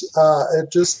meant. Not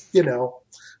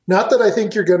that I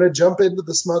think you're going to jump into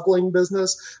the smuggling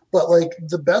business, but like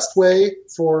the best way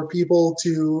for people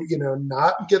to,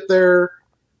 not get their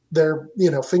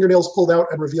fingernails pulled out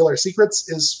and reveal our secrets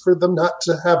is for them not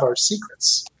to have our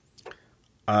secrets.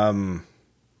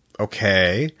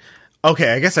 Okay.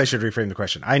 I guess I should reframe the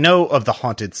question. I know of the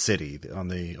haunted city on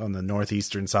the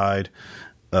northeastern side,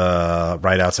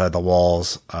 right outside the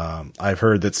walls. I've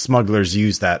heard that smugglers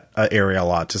use that area a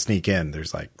lot to sneak in.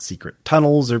 There's like secret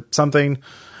tunnels or something.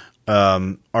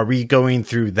 Are we going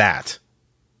through that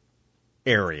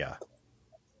area?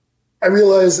 I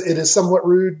realize it is somewhat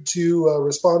rude to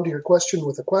respond to your question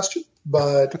with a question,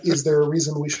 but is there a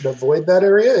reason we should avoid that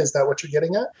area? Is that what you're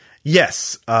getting at?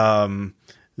 Yes.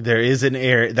 There is an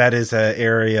area that is an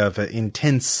area of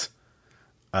intense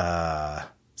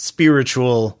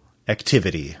spiritual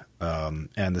activity,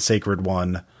 and the Sacred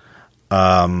One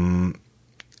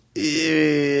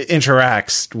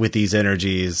interacts with these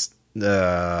energies in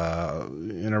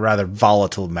a rather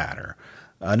volatile manner,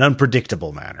 an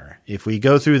unpredictable manner. If we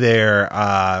go through there,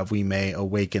 we may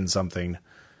awaken something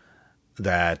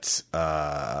that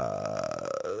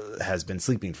has been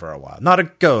sleeping for a while. Not a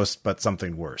ghost, but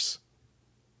something worse.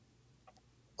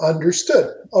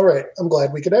 Understood. All right. I'm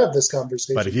glad we could have this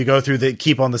conversation. But if you go through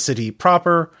keep on the city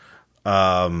proper,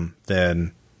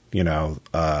 then,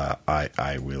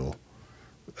 I will,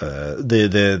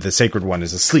 the Sacred One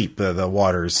is asleep. The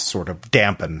waters sort of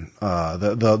dampen,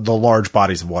 the large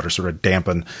bodies of water sort of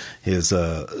dampen his,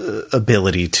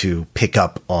 ability to pick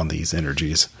up on these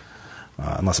energies.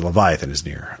 Unless a Leviathan is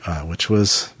near, which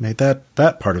made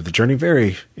that part of the journey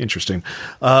very interesting.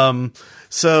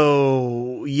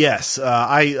 So yes,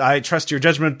 I trust your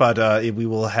judgment, but we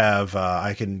will have,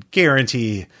 I can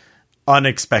guarantee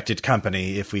unexpected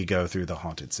company if we go through the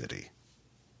haunted city.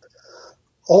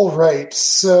 All right.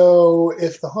 So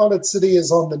if the haunted city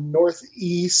is on the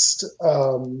northeast,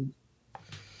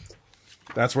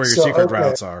 that's where your secret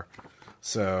routes are.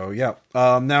 So yeah.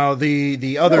 Now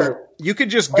the other, you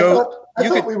could just go. I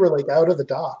thought we were like out of the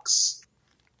docks.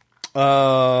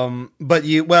 But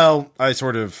I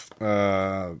sort of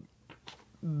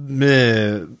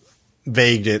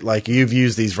vagued it. Like, you've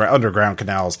used these underground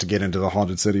canals to get into the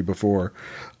haunted city before.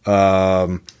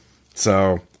 So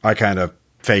I kind of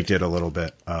faked it a little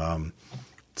bit. All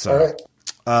right.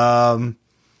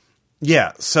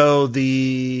 Yeah. So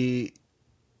you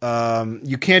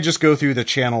can't just go through the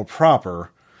channel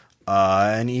proper.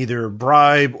 And either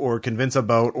bribe or convince a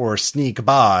boat or sneak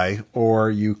by,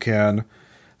 or you can,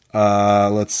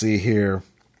 let's see here.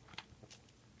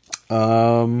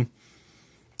 You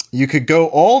could go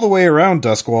all the way around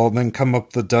Duskwall and then come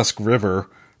up the Dusk River,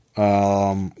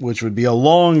 which would be a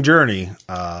long journey.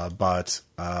 But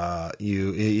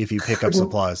if you pick up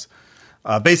supplies,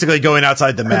 basically going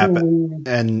outside the map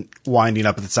and winding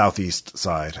up at the southeast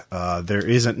side, there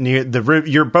isn't near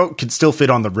your boat can still fit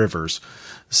on the rivers.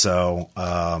 So,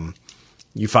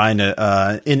 you find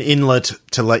an inlet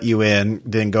to let you in,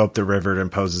 then go up the river. It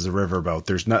imposes a riverboat.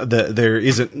 There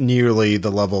isn't nearly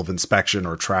the level of inspection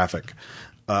or traffic,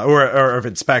 or of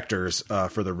inspectors,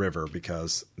 for the river,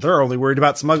 because they're only worried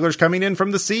about smugglers coming in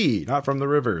from the sea, not from the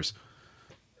rivers.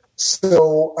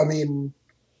 So, I mean,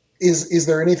 is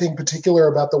there anything particular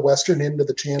about the western end of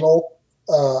the channel,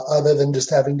 other than just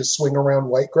having to swing around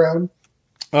white ground?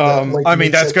 I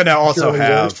mean, that's also going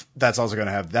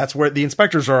to have, that's where the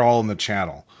inspectors are all in the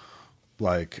channel.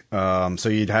 Like, so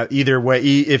you'd have either way,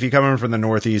 if you come in from the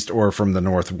northeast or from the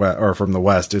northwest or from the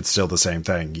west, it's still the same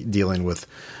thing, dealing with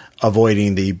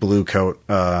avoiding the blue coat,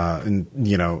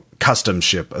 and, custom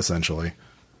ship essentially.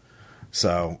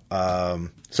 So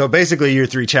basically your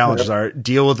three challenges are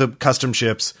deal with the custom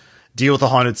ships, deal with the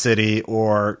haunted city,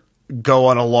 or go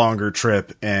on a longer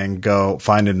trip and go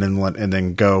find an inlet and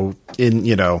then go in,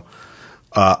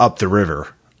 up the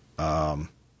river.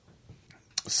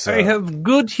 So I have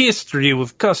good history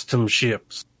with custom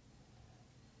ships.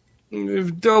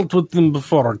 We've dealt with them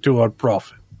before to our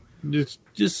profit.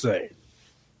 Just saying.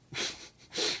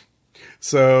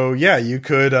 So yeah, you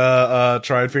could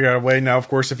try and figure out a way. Now, of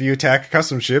course, if you attack a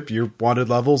custom ship, your wanted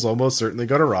level's almost certainly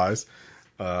going to rise.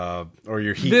 Or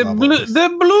your heat level.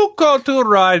 The blue coat who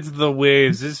rides the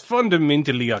waves is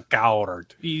fundamentally a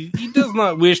coward. He does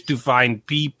not wish to find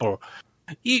people.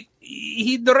 He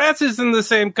dresses in the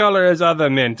same color as other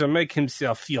men to make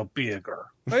himself feel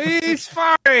bigger. He's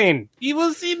fine. He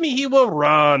will see me. He will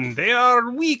run. They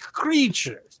are weak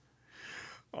creatures.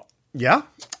 Yeah.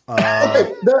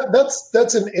 Okay,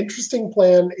 that's an interesting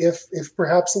plan. If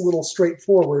perhaps a little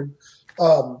straightforward.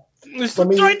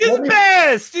 Straight is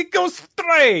best. It goes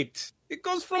straight. It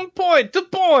goes from point to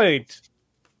point.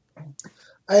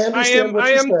 I understand.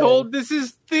 I am told this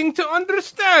is thing to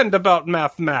understand about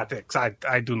mathematics.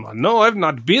 I do not know. I've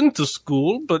not been to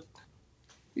school, but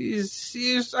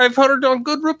I've heard on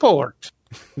good report.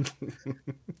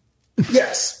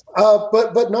 Yes,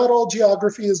 but not all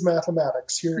geography is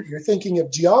mathematics. You're thinking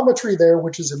of geometry there,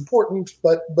 which is important,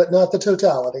 but not the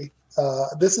totality.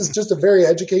 This is just a very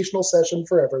educational session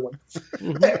for everyone.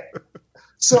 Okay.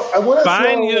 So I want to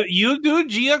fine. You do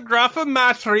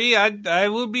geographometry. I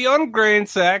will be on grain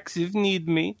sacks if need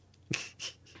me.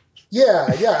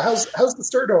 Yeah. How's the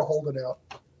sterno holding out?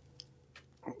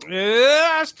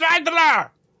 Stradler!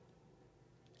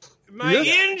 My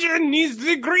engine needs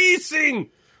degreasing.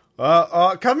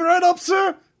 Coming right up,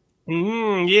 sir.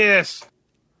 Yes.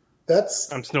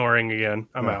 I'm snoring again.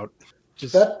 I'm out.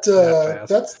 Just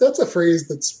that's a phrase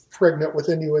that's pregnant with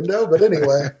innuendo. But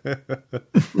anyway,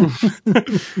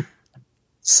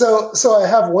 so I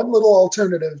have one little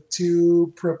alternative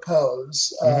to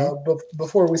propose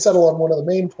before we settle on one of the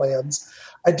main plans.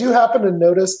 I do happen to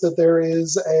notice that there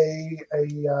is a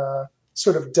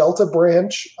sort of delta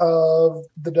branch of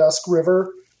the Dusk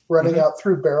River running out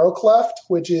through Barrow Cleft,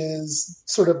 which is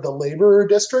sort of the laborer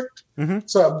district.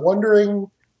 So I'm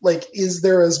wondering, like, is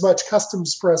there as much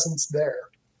customs presence there?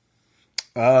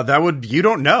 You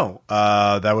don't know.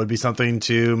 That would be something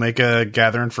to make a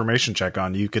gather information check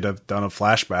on. You could have done a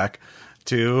flashback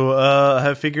to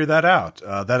have figured that out.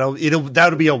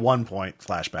 That'll be a 1 point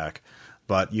flashback,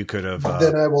 but you could have.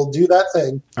 Then I will do that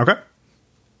thing. Okay.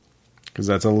 Because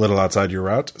that's a little outside your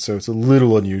route, so it's a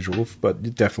little unusual,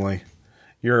 but definitely,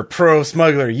 you're a pro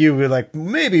smuggler. You were like,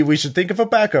 maybe we should think of a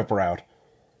backup route.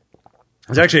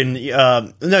 It's actually,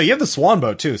 no, you have the swan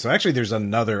boat too. So actually there's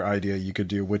another idea you could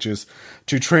do, which is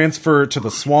to transfer to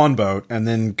the swan boat and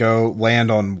then go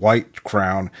land on White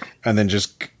Crown and then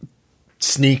just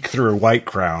sneak through White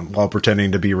Crown while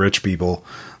pretending to be rich people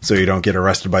so you don't get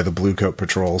arrested by the blue coat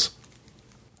patrols.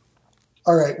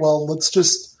 All right. Well, let's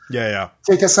just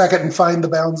take a second and find the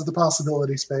bounds of the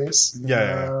possibility space.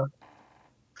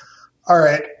 All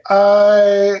right.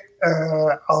 I'll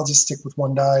just stick with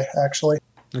one die, actually.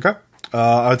 Okay.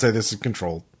 I would say this is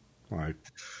controlled. All right.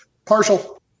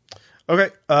 Partial. Okay.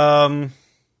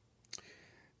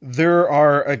 There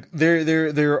are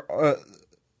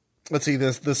let's see,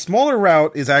 the smaller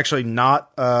route is actually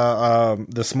not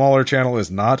the smaller channel is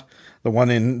not the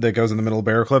one that goes in the middle of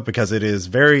Barrow Cliff because it is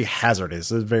very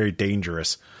hazardous. It's very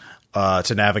dangerous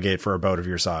to navigate for a boat of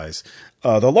your size.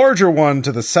 The larger one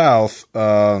to the south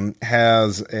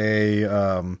has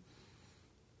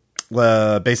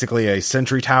basically a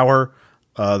sentry tower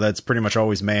that's pretty much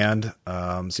always manned.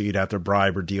 So you'd have to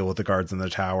bribe or deal with the guards in the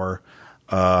tower.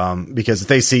 Because if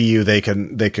they see you, they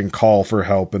can call for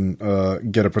help and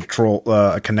get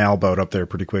a canal boat up there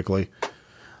pretty quickly.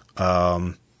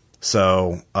 Hazardous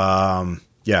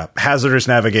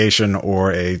navigation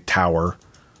or a tower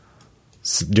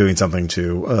doing something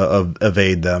to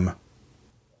evade them.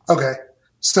 Okay.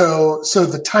 So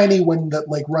the tiny one that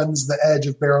like runs the edge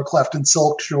of Barrow Cleft and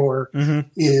Silkshore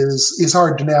is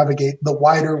hard to navigate. The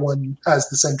wider one has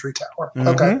the sentry tower.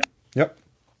 Okay. Yep.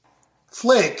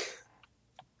 Flake,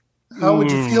 how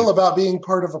would you feel about being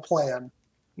part of a plan?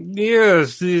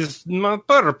 Yes, it's my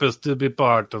purpose to be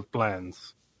part of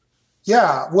plans.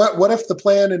 Yeah. What if the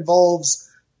plan involves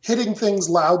hitting things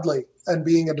loudly and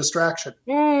being a distraction?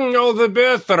 All the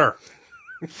better.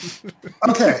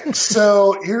 Okay,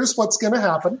 so here's what's going to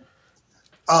happen.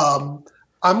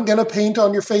 I'm going to paint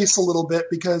on your face a little bit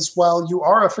because while you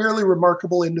are a fairly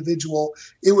remarkable individual,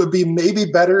 it would be maybe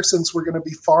better, since we're going to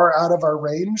be far out of our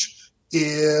range,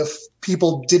 if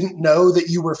people didn't know that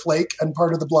you were Flake and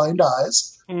part of the Blind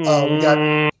Eyes.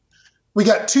 We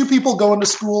got 2 people going to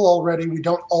school already. We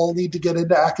don't all need to get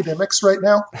into academics right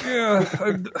now. Yeah,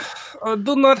 I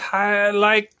do not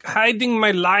like hiding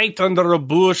my light under a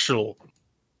bushel.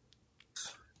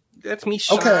 Let me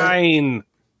shine. Okay.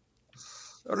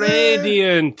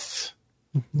 Radiant.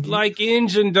 Like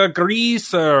engine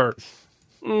degreaser.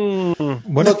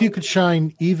 What if you could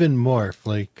shine even more,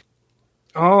 Flake?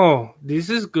 Oh, this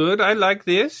is good. I like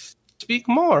this. Speak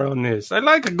more on this. I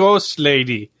like a ghost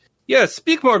lady. Yes,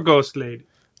 speak more, ghost lady.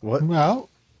 What?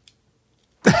 Well,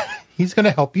 he's going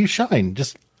to help you shine.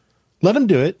 Just let him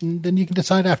do it, and then you can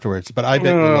decide afterwards. But I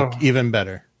bet you look even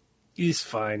better. He's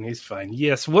fine.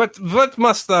 Yes, what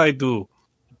must I do?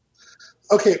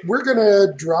 Okay, we're going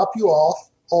to drop you off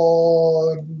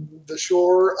on the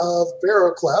shore of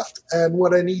Barrow Cleft, and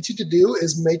what I need you to do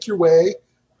is make your way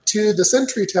to the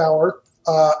sentry tower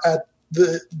at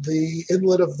the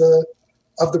inlet of the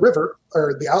river,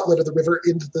 or the outlet of the river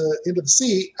into the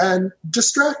sea, and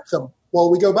distract them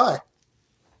while we go by.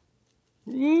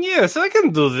 Yes, I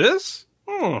can do this.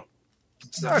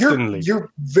 Certainly. You're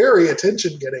very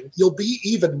attention-getting. You'll be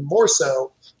even more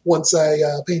so once I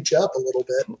paint you up a little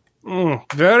bit.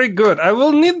 Very good. I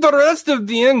will need the rest of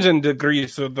the engine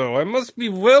degreaser, though. I must be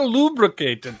well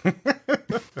lubricated.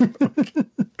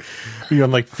 You're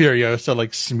like Furiosa,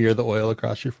 like smear the oil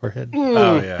across your forehead.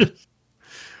 Oh, yeah.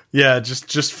 Yeah,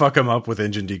 just fuck him up with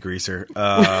engine degreaser.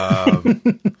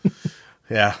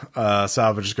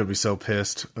 Salvage is going to be so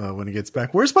pissed when he gets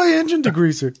back. Where's my engine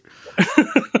degreaser?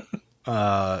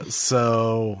 Because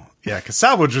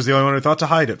Salvage was the only one who thought to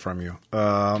hide it from you.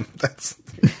 And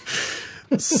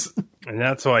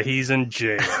that's why he's in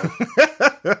jail.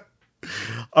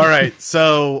 All right,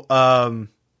 so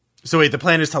wait, the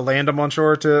plan is to land him on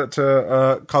shore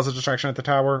to cause a distraction at the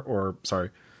tower, or sorry.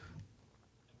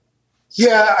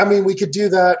 Yeah, I mean, we could do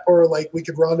that, or like we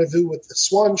could rendezvous with the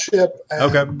Swan ship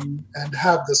and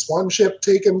have the Swan ship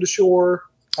take him to shore.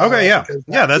 Okay,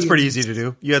 yeah, that's pretty easy to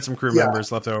do. You had some crew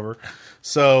members left over,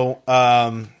 so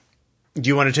do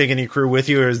you want to take any crew with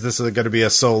you, or is this going to be a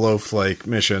solo flake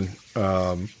mission?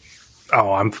 Oh,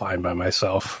 I'm fine by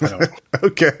myself.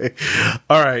 Okay,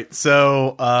 all right.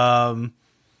 So,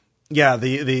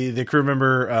 the crew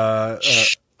member,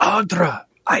 Audra,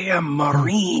 I am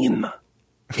Marine.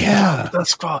 Yeah,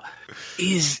 that's called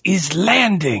is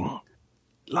landing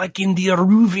like in the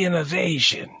Aruvian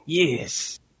invasion.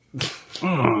 Yes.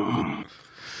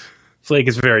 Flake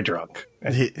is very drunk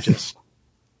and just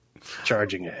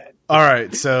charging ahead. All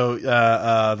right, so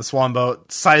the swan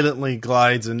boat silently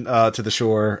glides to the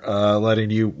shore, letting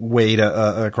you wade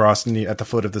across at the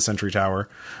foot of the Sentry Tower.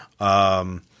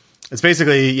 It's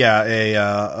basically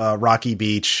a rocky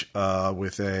beach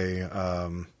with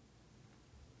a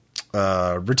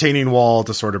retaining wall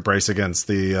to sort of brace against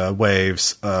the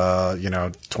waves,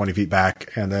 20 feet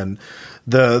back, and then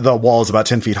the wall is about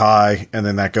 10 feet high, and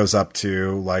then that goes up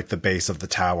to like the base of the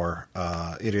tower.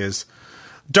 It is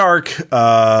dark.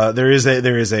 There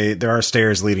are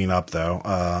stairs leading up though,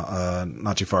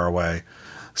 not too far away.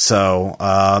 So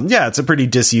it's a pretty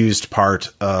disused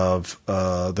part of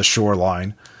the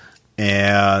shoreline,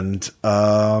 and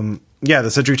the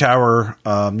Sentry Tower,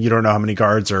 you don't know how many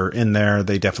guards are in there.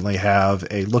 They definitely have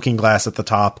a looking glass at the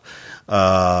top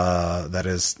that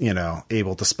is,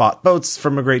 able to spot boats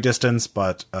from a great distance,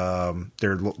 but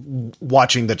they're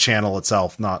watching the channel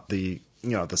itself, not the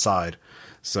side.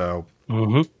 So,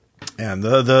 and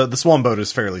the swan boat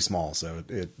is fairly small, so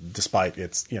despite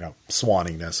its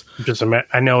swanniness,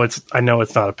 I know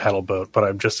it's not a paddle boat, but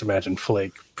I've just imagined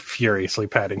Flake furiously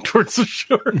padding towards the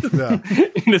shore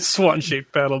in a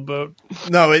swan-shaped paddle boat.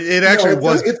 No, it actually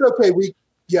was. It's okay. We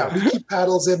keep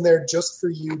paddles in there just for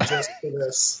you, just for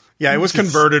this. Yeah, it was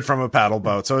converted from a paddle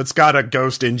boat, so it's got a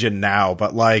ghost engine now.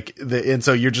 But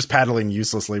so you're just paddling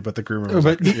uselessly. But the crew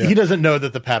member, he doesn't know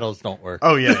that the paddles don't work.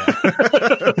 Oh yeah.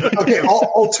 Okay.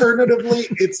 Alternatively,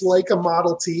 it's like a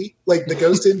Model T. Like the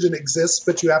ghost engine exists,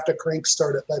 but you have to crank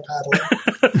start it by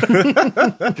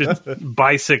paddling. Just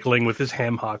bicycling with his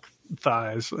ham hock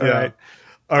thighs. All right.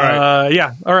 All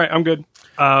right. All right. I'm good.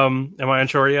 Am I on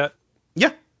shore yet?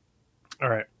 Yeah. All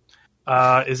right.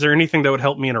 Is there anything that would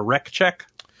help me in a wreck check?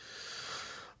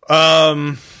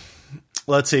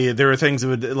 Let's see. There are things that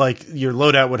would your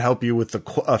loadout would help you with the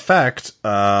effect.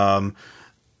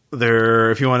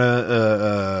 If you want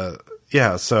to,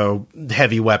 so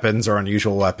heavy weapons or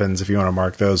unusual weapons, if you want to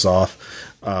mark those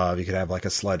off, you could have like a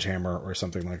sledgehammer or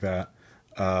something like that.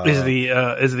 Is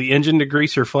the engine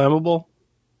degreaser flammable?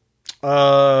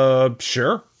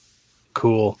 Sure.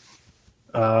 Cool.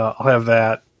 I'll have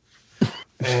that.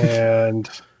 And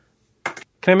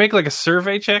can I make like a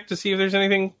survey check to see if there's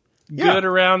anything good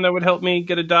around that would help me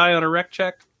get a die on a wreck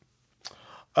check?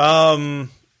 Things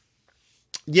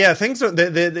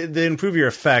they improve your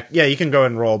effect. Yeah, you can go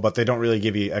ahead and roll, but they don't really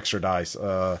give you extra dice.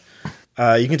 You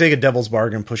can take a devil's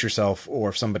bargain, push yourself, or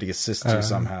if somebody assists you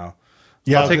somehow.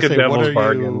 Yeah, I'll take a devil's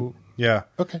bargain. Yeah.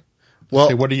 Okay.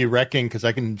 Well, what are you wrecking? Because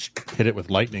I can hit it with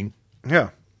lightning.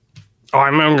 Yeah. Oh,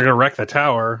 I'm going to wreck the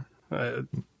tower.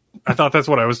 I thought that's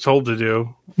what I was told to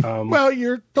do. Well,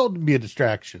 you're told to be a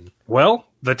distraction. Well,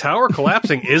 the tower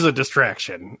collapsing is a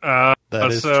distraction. That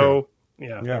is true.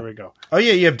 Yeah, there we go. Oh,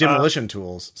 yeah, you have demolition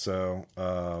tools. So,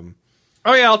 I'll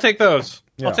take those.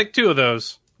 Yeah. I'll take 2 of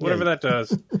those. Whatever that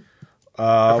does.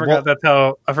 I forgot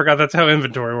that's how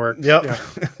inventory works. Yep.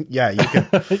 Yeah, you can.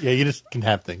 You just can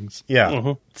have things. Yeah.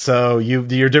 Mm-hmm. So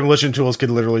your demolition tools could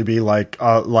literally be like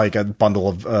a bundle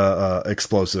of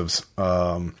explosives.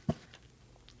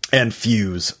 And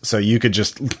fuse, so you could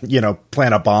just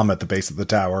plant a bomb at the base of the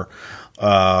tower,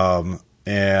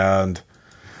 and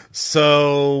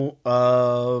so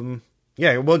well, go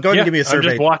ahead and give me a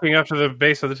survey. I'm just walking up to the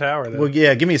base of the tower. Then. Well,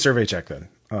 give me a survey check then.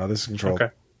 This is controlled.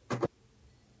 Okay.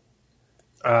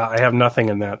 I have nothing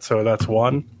in that, so that's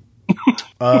 1.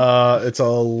 It's a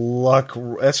luck.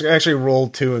 Actually, roll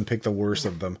 2 and pick the worst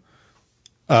of them.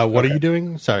 What are you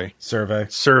doing? Sorry,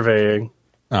 surveying.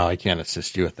 Oh, I can't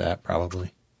assist you with that.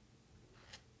 Probably.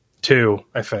 2,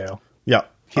 I fail. Yeah.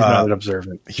 He's not an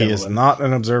observant. He is not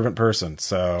an observant person.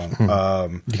 So,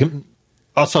 you can,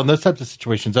 also in those types of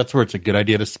situations, that's where it's a good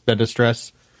idea to spend a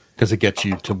stress because it gets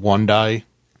you to 1 die.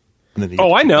 And then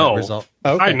I know. Oh,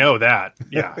 okay. I know that.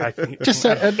 Yeah. Just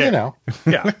Yeah.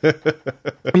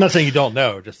 I'm not saying you don't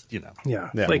know. Just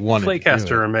Yeah. Flake has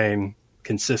to remain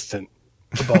consistent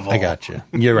above all. I got you.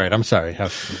 You're right. I'm sorry.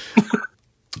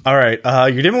 All right.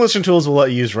 Your demolition tools will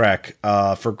let you use wreck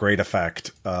for great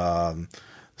effect.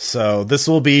 So this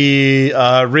will be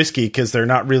risky because they're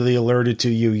not really alerted to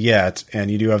you yet,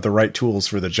 and you do have the right tools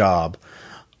for the job,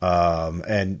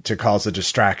 and to cause a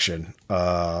distraction.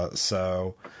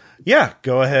 So yeah,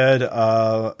 go ahead.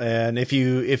 And if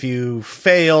you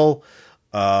fail,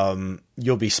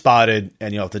 you'll be spotted,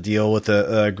 and you'll have to deal with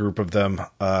a group of them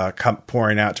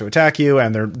pouring out to attack you,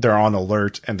 and they're on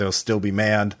alert, and they'll still be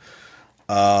manned.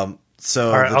 So all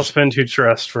right, I'll spend 2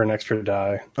 stress for an extra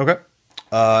die. Okay.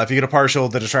 If you get a partial,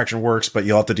 the distraction works, but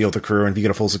you'll have to deal with the crew. And if you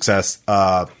get a full success,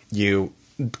 you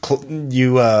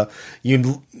blow.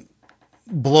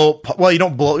 Well, you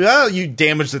don't blow. You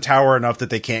damage the tower enough that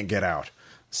they can't get out.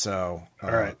 So, all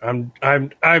right, I'm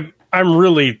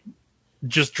really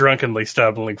just drunkenly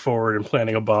stumbling forward and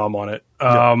planting a bomb on it.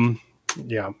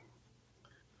 Yeah.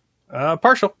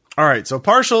 Partial. All right, so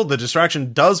partial. The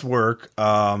distraction does work.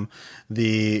 The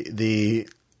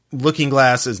looking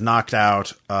glass is knocked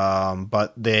out,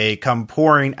 but they come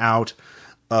pouring out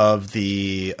of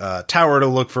the tower to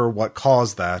look for what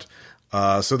caused that.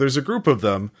 So there's a group of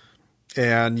them,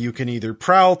 and you can either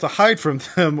prowl to hide from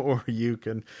them, or you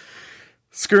can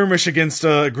skirmish against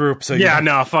a group. So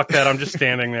no, fuck that. I'm just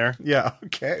standing there. Yeah.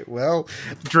 Okay. Well,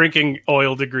 drinking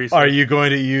oil degreaser. Are you going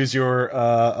to use your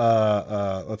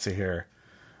let's see here.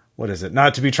 What is it?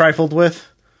 Not to be trifled with?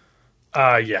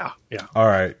 Yeah. All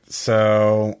right.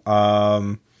 So,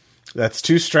 that's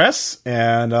 2 stress,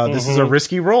 and this is a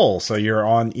risky roll, so you're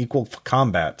on equal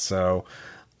combat. So,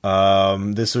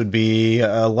 this would be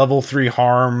a level 3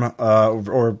 harm,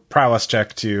 or prowess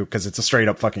check because it's a straight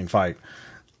up fucking fight.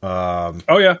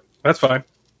 Oh yeah, that's fine.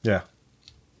 Yeah.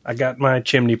 I got my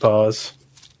chimney paws,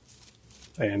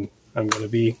 and I'm going to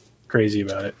be crazy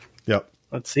about it. Yep.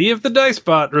 Let's see if the dice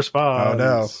bot responds. Oh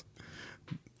no.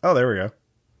 Oh, there we go.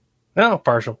 No,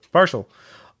 partial.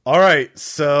 All right,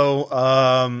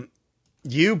 so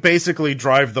you basically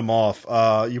drive them off.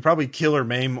 You probably kill or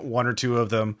maim 1 or 2 of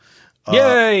them.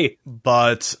 Yay!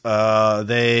 But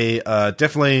they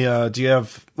definitely do you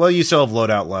have? Well, you still have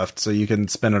loadout left, so you can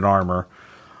spend an armor.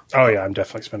 Oh yeah, I'm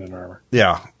definitely spending armor.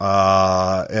 Yeah,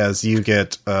 as you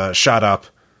get shot up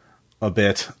a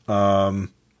bit.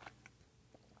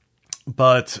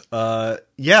 But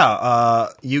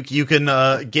you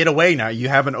can get away now. You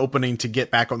have an opening to get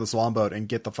back on the swan boat and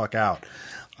get the fuck out.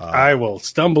 I will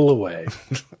stumble away.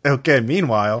 Okay.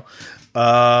 Meanwhile,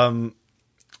 Vimes,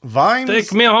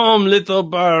 take me home, little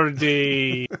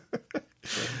birdie.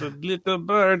 The little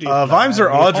birdie. Vimes or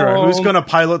Audra, home. Who's going to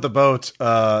pilot the boat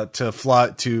to fly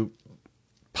to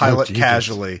pilot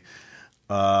casually?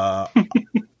 I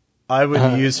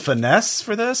would use finesse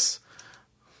for this.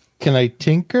 Can I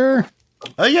tinker?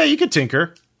 Oh, yeah, you could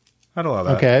tinker. I'd allow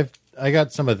that. Okay, I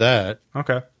got some of that.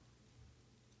 Okay.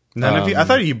 None of you. I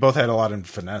thought you both had a lot in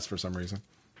finesse for some reason.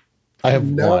 I have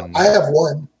one. I have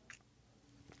 1.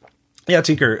 Yeah,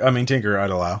 tinker. I'd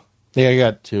allow. Yeah, I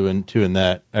got 2 and 2 in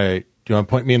that. All right. Do you want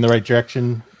to point me in the right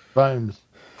direction, Vimes?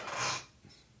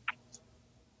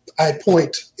 I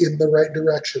point in the right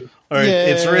direction. All right. Yay.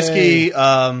 It's risky.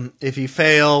 If you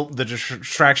fail, the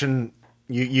distraction.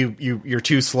 You're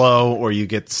too slow, or you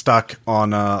get stuck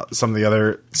on some of the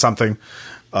other something,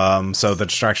 so the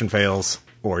distraction fails,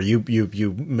 or you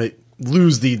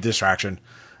lose the distraction.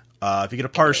 If you get a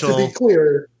partial, to be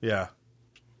clear, yeah.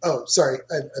 Oh, sorry,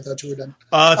 I thought you were done.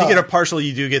 If you get a partial,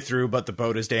 you do get through, but the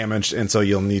boat is damaged, and so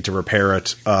you'll need to repair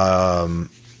it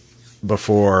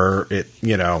before it,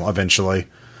 eventually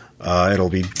it'll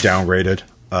be downgraded.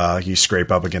 You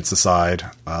scrape up against the side,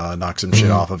 knock some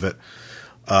shit off of it.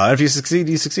 If you succeed,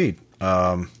 you succeed.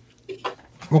 Okay.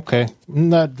 I'm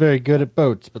not very good at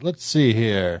boats, but let's see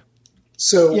here.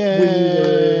 So when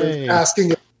you were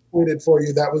asking if I pointed for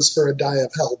you, that was for a die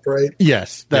of help, right?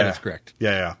 Yes, that is correct.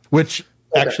 Yeah. Which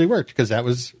actually worked, because that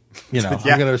was, I'm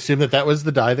going to assume that was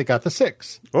the die that got the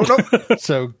 6. Oh, no.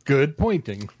 So good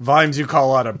pointing. Vimes, you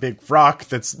call out a big rock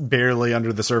that's barely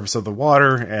under the surface of the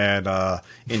water, and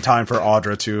in time for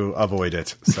Audra to avoid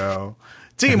it. So...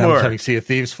 Teamwork. Having Sea of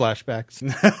Thieves flashbacks.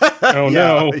 Oh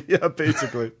no! Yeah,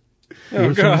 basically.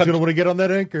 Oh, someone's gonna want to get on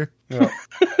that anchor. Yeah.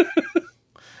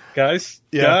 Guys.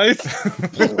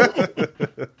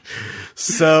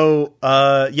 So,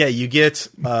 you get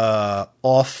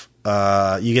off.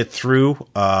 You get through,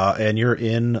 and you're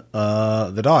in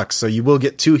the docks. So you will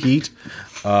get 2 heat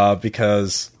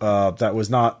because that was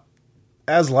not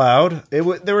as loud.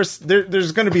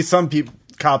 There's going to be some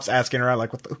cops asking around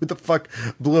like, who the fuck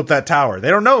blew up that tower? They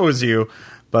don't know it was you,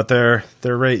 but they're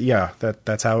right. Yeah,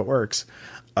 that's how it works.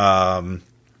 And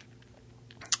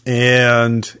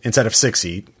instead of 6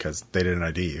 heat, because they didn't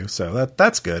ID you, so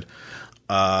that's good.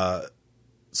 So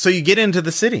you get into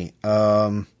the city,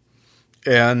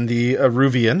 And the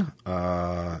Aruvian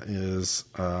is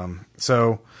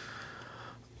so.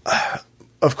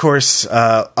 Of course,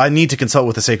 I need to consult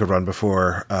with the Sacred One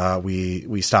before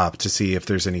we stop to see if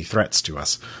there's any threats to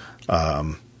us.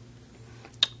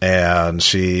 And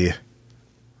she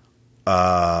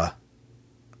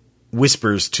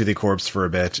whispers to the corpse for a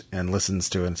bit and listens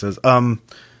to it and says,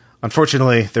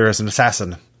 unfortunately, there is an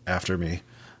assassin after me.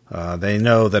 They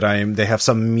know that they have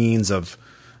some means of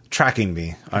tracking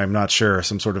me. I'm not sure,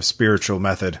 some sort of spiritual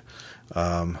method.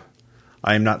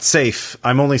 I am not safe.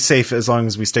 I'm only safe as long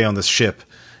as we stay on this ship.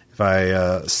 If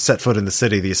I set foot in the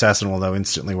city, the assassin will know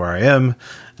instantly where I am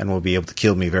and will be able to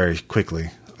kill me very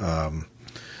quickly.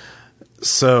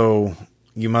 So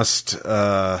you must...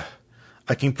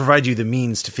 I can provide you the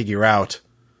means to figure out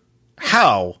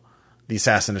how the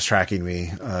assassin is tracking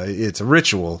me. It's a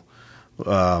ritual,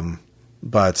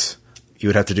 but you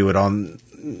would have to do it on...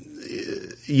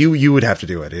 You would have to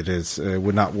do it. It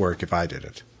would not work if I did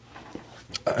it.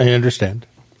 I understand.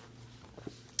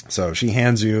 So she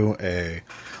hands you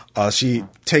she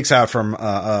takes out from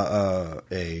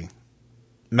a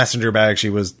messenger bag she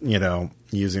was,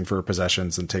 using for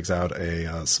possessions, and takes out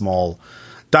a small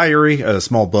diary, a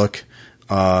small book,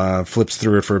 flips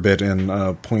through it for a bit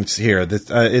and points here.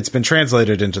 It's been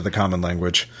translated into the common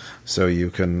language, so you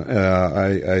can. I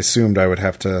assumed I would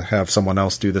have to have someone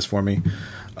else do this for me.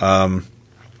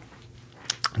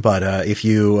 But if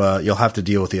you'll have to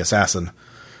deal with the assassin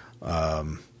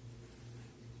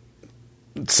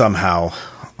somehow.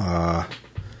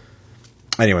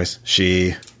 Anyways,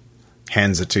 she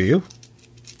hands it to you.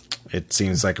 It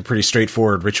seems like a pretty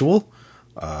straightforward ritual.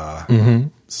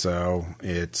 So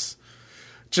it's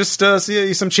just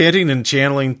some chanting and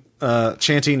channeling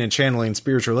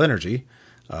spiritual energy.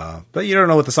 But you don't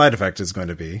know what the side effect is going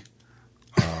to be.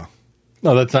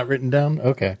 No, that's not written down?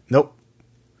 Okay. Nope.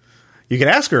 You can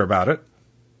ask her about it.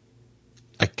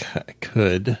 I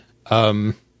could.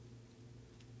 Do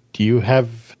you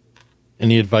have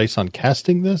any advice on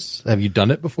casting this? Have you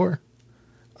done it before?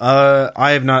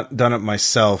 I have not done it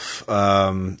myself.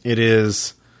 It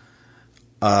is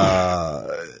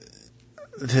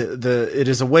it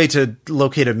is a way to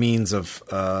locate a means of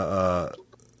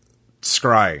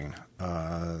scrying.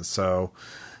 So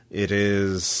it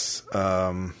is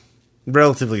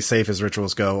relatively safe as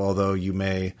rituals go, although you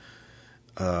may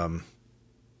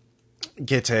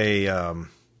get a...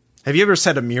 have you ever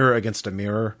set a mirror against a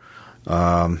mirror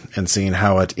and seen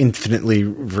how it infinitely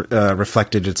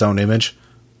reflected its own image?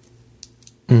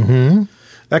 Mm-hmm.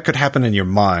 That could happen in your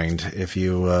mind if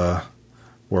you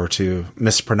were to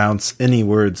mispronounce any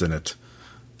words in it,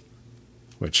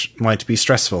 which might be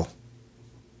stressful.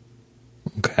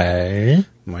 Okay.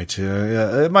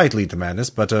 It might lead to madness,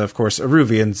 but of course,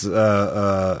 Aruvian's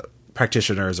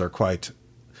practitioners are quite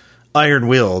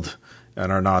iron-willed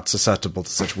and are not susceptible to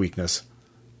such weakness.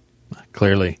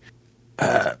 Clearly.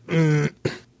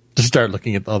 Just start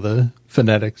looking at all the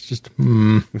phonetics.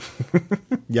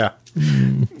 Yeah.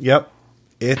 Yep.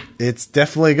 It's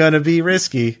definitely going to be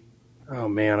risky. Oh,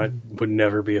 man, I would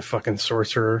never be a fucking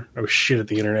sorcerer. I was shit at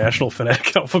the International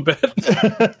Phonetic Alphabet.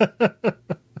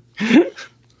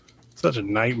 Such a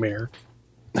nightmare.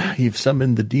 You've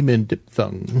summoned the demon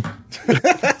diphthong.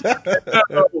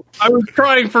 No, I was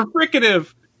trying for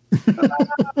fricative.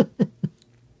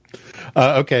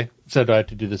 Okay, so do I have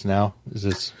to do this now? Is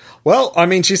this... Well, I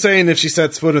mean, she's saying if she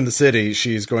sets foot in the city,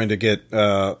 she's going to get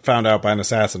found out by an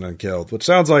assassin and killed, which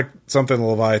sounds like something the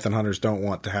Leviathan hunters don't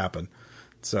want to happen.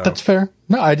 So that's fair.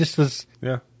 No, I just was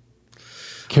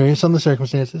curious on the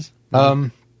circumstances. All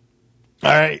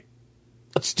right,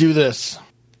 let's do this.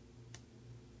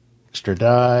 Extra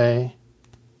die.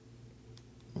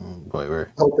 Oh boy,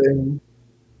 we're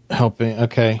helping.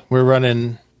 Okay, we're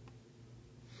running.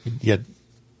 Yeah,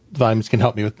 Vimes can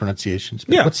help me with pronunciations.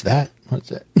 But what's that?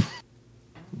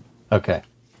 Okay.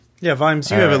 Yeah,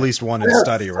 Vimes, you have at least one in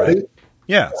study, right?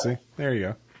 Yeah. See, there you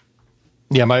go.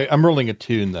 Yeah, I'm rolling a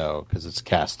tune though because it's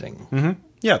casting. Mm-hmm.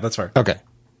 Yeah, that's right. Okay,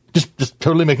 just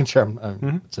totally making sure.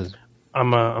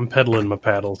 I'm pedaling my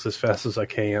paddles as fast as I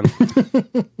can.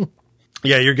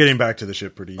 Yeah, you're getting back to the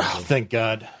ship pretty easily. Oh, thank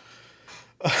God.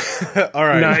 All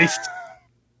right. Nice.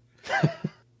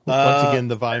 Once again,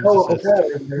 the Vimes assist.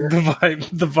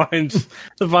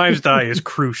 The Vimes die is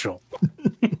crucial.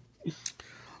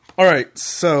 All right,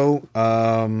 so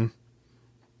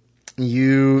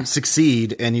you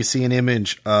succeed, and you see an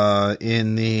image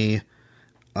in the,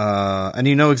 and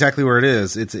you know exactly where it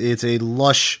is. It's a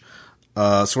lush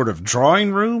sort of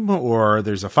drawing room, or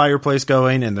there's a fireplace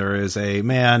going, and there is a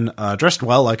man dressed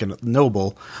well like a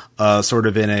noble, sort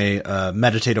of in a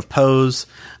meditative pose.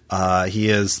 He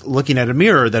is looking at a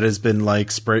mirror that has been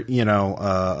like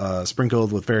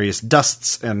sprinkled with various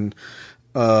dusts and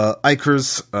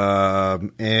ichors,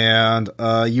 and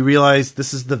you realize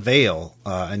this is the Veil,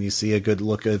 and you see a good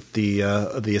look at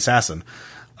the assassin.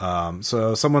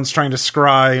 So someone's trying to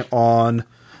scry on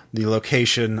the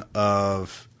location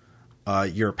of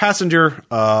your passenger,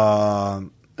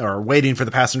 or waiting for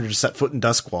the passenger to set foot in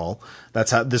Duskwall.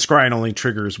 That's how the scrying only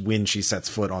triggers when she sets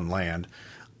foot on land.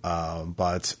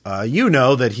 But you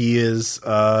know that he is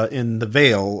in the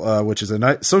Veil, which is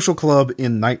a social club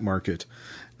in Night Market,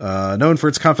 known for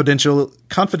its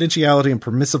confidentiality and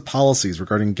permissive policies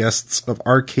regarding guests of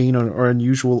arcane or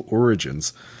unusual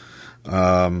origins.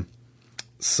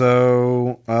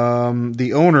 So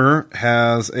the owner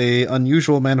has a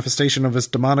unusual manifestation of his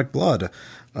demonic blood.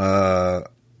 Rather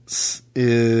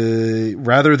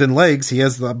than legs, he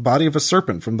has the body of a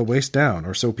serpent from the waist down,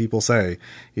 or so people say.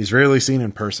 He's rarely seen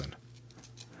in person.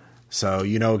 So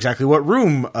you know exactly what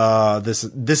room this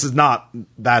is not.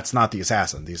 That's not the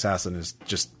assassin. The assassin is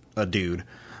just a dude.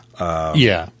 That's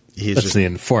just the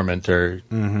informant or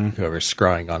whoever's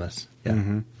scrying on us. Yeah.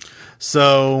 Mm-hmm.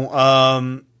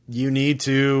 So you need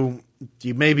to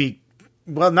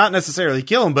not necessarily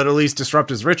kill him, but at least disrupt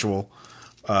his ritual.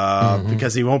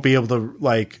 Because he won't be able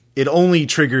to, it only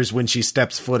triggers when she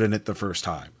steps foot in it the first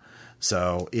time.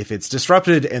 So if it's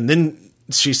disrupted and then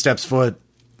she steps foot,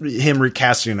 him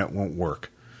recasting it won't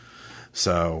work.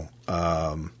 So,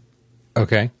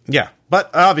 okay. Yeah.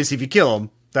 But obviously if you kill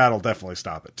him, that'll definitely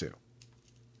stop it too.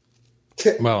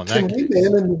 Can we man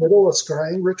in the middle of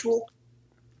scrying ritual?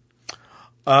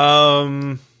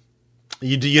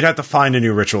 You'd have to find a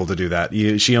new ritual to do that.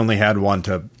 She only had one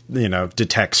to,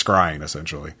 detect scrying,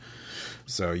 essentially.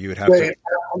 So you would have to...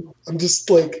 I'm just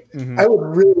I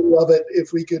would really love it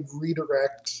if we could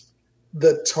redirect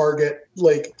the target,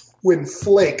 when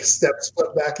Flake steps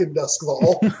foot back in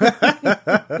Duskwall.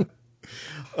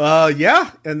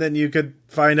 Yeah, and then you could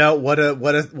find out what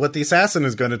the assassin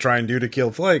is going to try and do to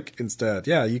kill Flake instead.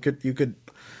 Yeah, you could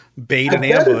bait an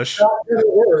ambush. It's not going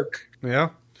to work. Yeah.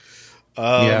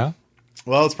 Yeah.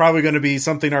 Well, it's probably going to be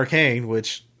something arcane,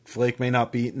 which Flake may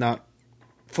not be.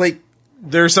 Flake.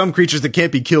 There are some creatures that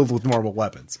can't be killed with normal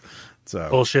weapons. So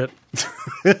bullshit.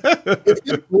 If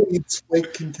it bleeds,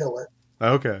 Flake can kill it.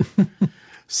 Okay.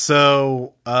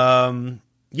 So,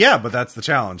 yeah, but that's the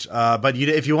challenge. But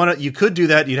if you want to, you could do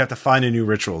that. You'd have to find a new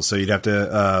ritual. So you'd have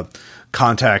to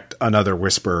contact another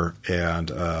Whisper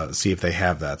and see if they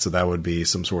have that. So that would be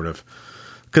some sort of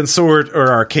consort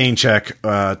or arcane check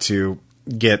to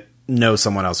know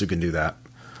someone else who can do that,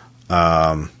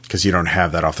 because you don't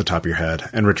have that off the top of your head,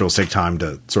 and rituals take time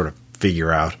to sort of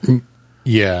figure out.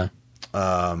 Yeah.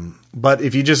 But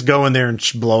if you just go in there and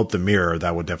blow up the mirror,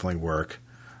 that would definitely work.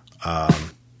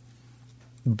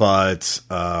 But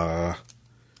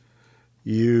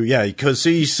you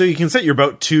can set your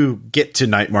boat to get to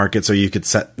Night Market, so you could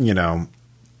set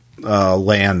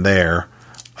land there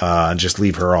and just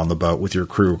leave her on the boat with your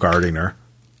crew guarding her.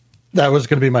 That was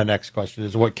going to be my next question: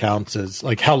 is what counts as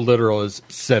how literal is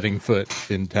setting foot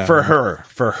in town for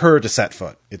her to set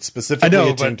foot? It's specifically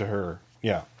attuned to her.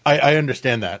 Yeah, I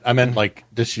understand that. I meant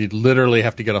does she literally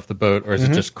have to get off the boat, or is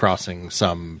it just crossing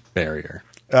some barrier?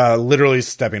 Literally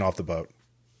stepping off the boat.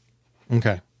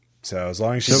 Okay. So as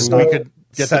long as she's we could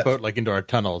get the boat into our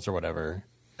tunnels or whatever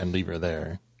and leave her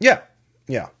there. Yeah.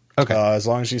 Okay. As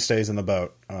long as she stays in the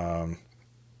boat.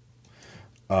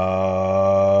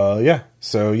 Yeah.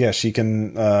 So yeah, she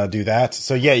can do that.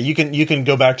 So yeah, you can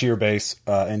go back to your base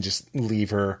and just leave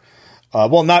her.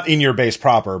 Well, not in your base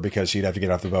proper, because she'd have to get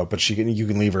off the boat, but you can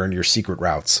leave her in your secret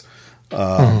routes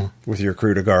with your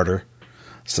crew to guard her.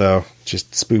 So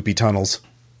just spoopy tunnels.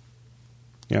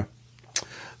 Yeah.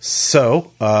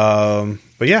 So,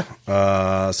 but yeah,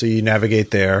 so you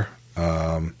navigate there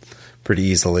pretty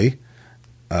easily.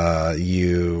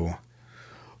 You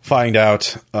find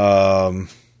out,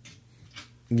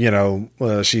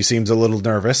 she seems a little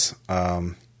nervous.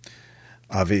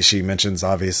 She mentions,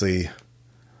 obviously,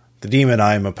 the demon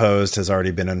I am opposed has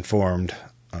already been informed.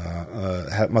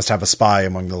 Must have a spy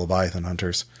among the Leviathan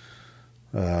hunters.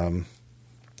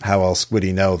 How else would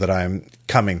he know that I'm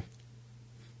coming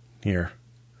here?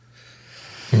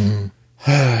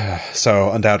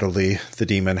 So undoubtedly the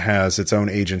demon has its own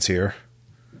agents here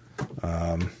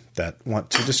that want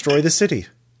to destroy the city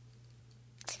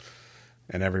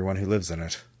and everyone who lives in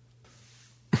it.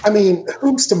 I mean,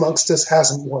 whomst amongst us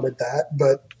hasn't wanted that,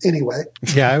 but anyway.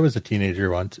 Yeah, I was a teenager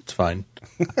once. It's fine.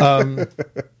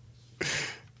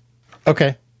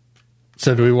 Okay.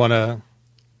 So do we want to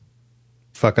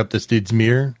fuck up this dude's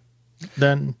mirror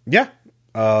then? Yeah.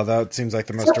 That seems like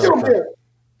the most direct.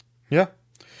 Yeah.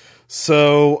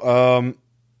 So,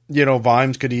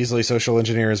 Vimes could easily social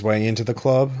engineer his way into the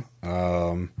club.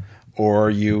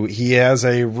 He has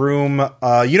a room,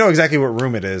 you know exactly what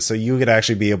room it is, so you could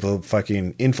actually be able to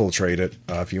fucking infiltrate it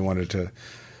if you wanted to,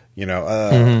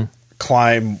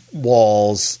 climb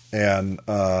walls and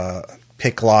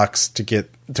pick locks to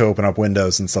open up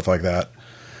windows and stuff like that.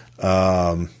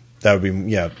 That would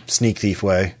be, sneak thief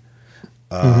way.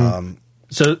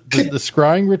 So does the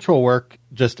scrying ritual work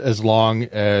just as long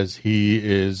as he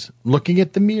is looking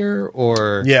at the mirror,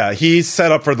 or? Yeah, he's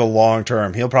set up for the long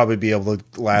term. He'll probably be able to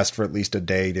last for at least a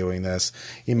day doing this.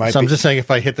 I'm just saying,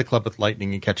 if I hit the club with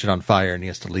lightning and catch it on fire and he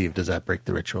has to leave, does that break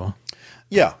the ritual?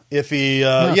 Yeah, if he,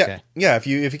 Okay. if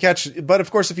you catch, but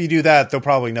of course, if you do that, they'll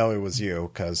probably know it was you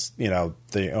because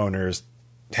the owner's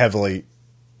heavily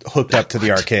hooked up to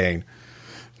the arcane.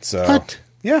 So What?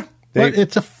 Yeah,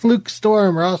 It's a fluke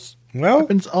storm, Ross. Well, it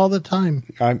happens all the time.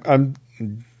 I'm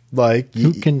like,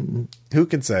 who can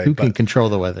say? Who can control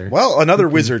the weather? Well, another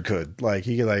wizard could. Like,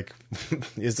 he could,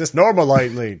 is this normal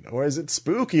lightning or is it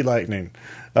spooky lightning?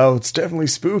 Oh, it's definitely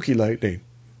spooky lightning.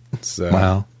 So,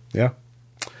 wow. Yeah.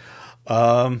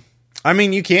 I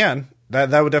mean, you can.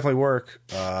 That would definitely work.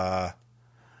 But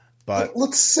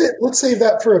let's save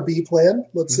that for a B plan.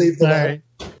 Let's save that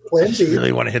plan B. I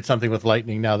really want to hit something with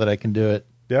lightning now that I can do it.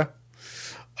 Yeah.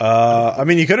 I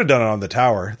mean, you could have done it on the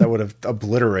tower. That would have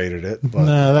obliterated it. But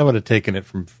no, that would have taken it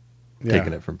from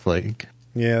Flake.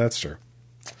 Yeah, that's true.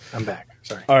 I'm back.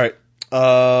 Sorry. All right.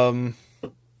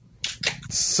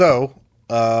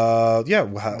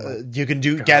 You can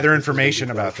gather information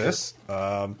about this,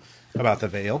 about the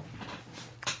Veil,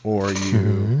 or you.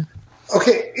 Mm-hmm.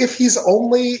 Okay,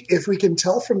 if we can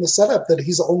tell from the setup that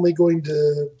he's only going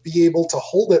to be able to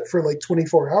hold it for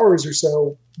 24 hours or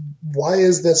so, why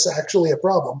is this actually a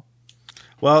problem?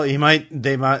 Well, I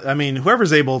mean,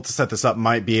 whoever's able to set this up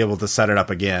might be able to set it up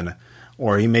again,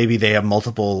 or maybe they have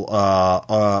multiple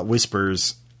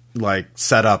whispers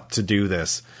set up to do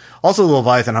this. Also, the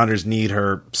Leviathan Hunters need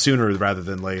her sooner rather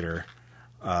than later.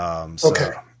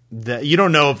 Okay. You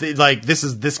don't know if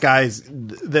this guy's.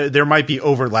 There might be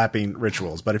overlapping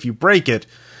rituals, but if you break it,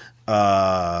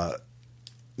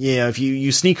 if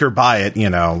you sneak her by it,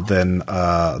 then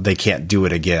they can't do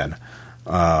it again.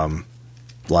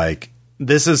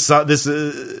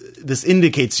 This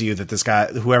indicates to you that this guy,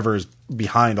 whoever's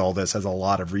behind all this, has a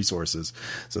lot of resources.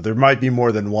 So there might be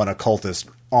more than one occultist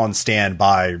on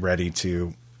standby, ready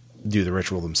to do the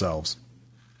ritual themselves.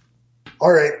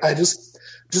 All right, I just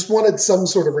wanted some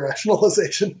sort of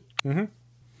rationalization. Mm-hmm.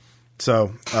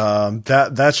 So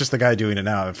that's just the guy doing it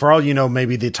now. For all you know,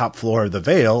 maybe the top floor of the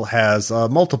Veil has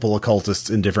multiple occultists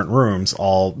in different rooms,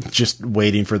 all just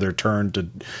waiting for their turn to,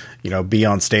 be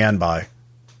on standby.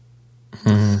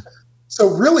 Mm-hmm. So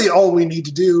really, all we need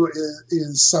to do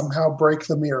is somehow break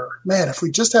the mirror. Man, if we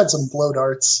just had some blow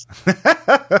darts.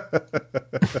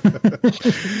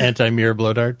 Anti-mirror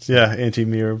blow darts. Yeah,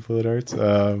 anti-mirror blow darts.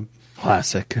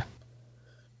 Classic.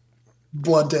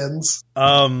 Blunt ends.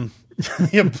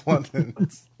 Yeah, blunt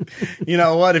ends. You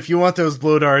know what? If you want those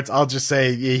blow darts, I'll just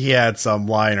say he had some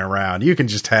lying around. You can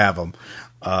just have them.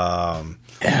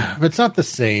 Yeah, but it's not the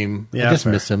same. Yeah, I just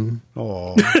miss him.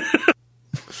 Oh.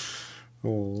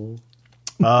 Oh.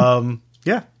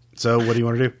 Yeah. So what do you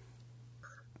want to do?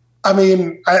 I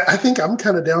mean, I think I'm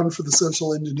kind of down for the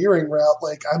social engineering route.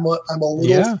 I'm a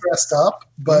little stressed up,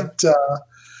 but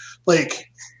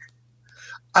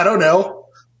I don't know.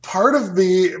 Part of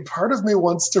me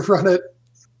wants to run it.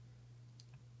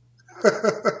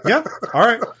 Yeah. All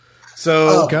right.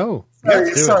 So go.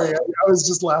 Sorry. I was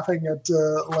just laughing at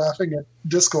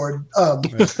Discord.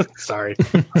 Sorry.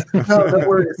 No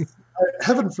worries.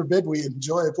 Heaven forbid we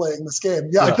enjoy playing this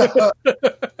game. Yeah.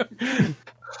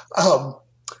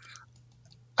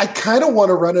 I kind of want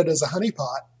to run it as a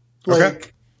honeypot. Okay.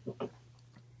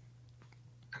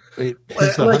 Wait,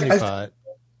 what's a honeypot?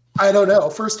 I don't know.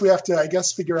 First, we have to, I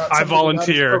guess, figure out. I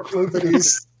volunteer.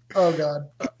 Oh God.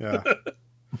 Yeah.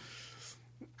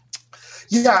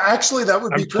 Yeah, actually, that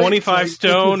would be. I'm 25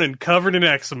 stone and covered in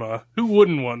eczema. Who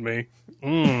wouldn't want me?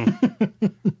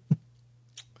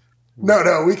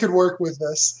 No, we could work with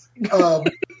this.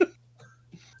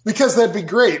 Because that'd be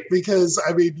great. Because,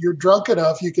 I mean, you're drunk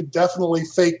enough, you could definitely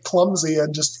fake clumsy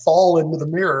and just fall into the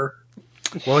mirror.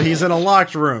 Well, he's in a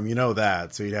locked room. You know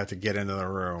that. So you'd have to get into the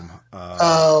room.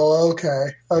 Okay.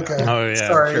 Oh, yeah.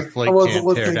 Sorry. Sure, Flake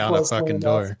can't tear down a fucking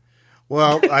door.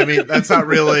 Well, I mean, that's not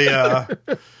really...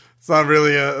 It's not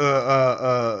really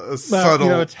a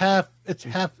subtle. It's it's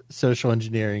half social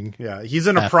engineering. Yeah, he's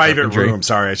in a private room.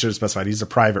 Sorry, I should have specified. He's a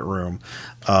private room,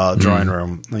 drawing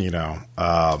room,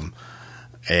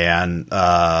 and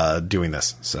doing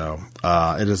this. So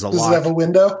it is a lot. Does it have a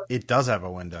window? It does have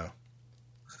a window.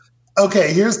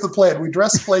 Okay, here's the plan. We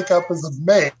dress Flake up as a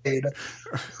maid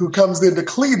who comes in to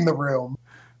clean the room.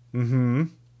 Mm-hmm.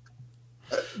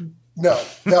 No,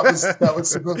 that was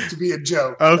supposed to be a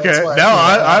joke. Okay, no,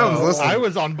 I was listening. I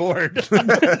was on board.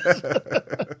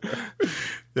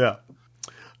 Yeah.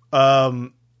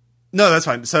 No, that's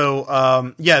fine.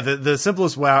 So, the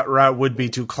simplest route would be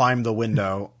to climb the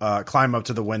window, climb up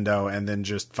to the window, and then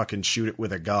just fucking shoot it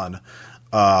with a gun.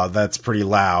 That's pretty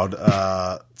loud.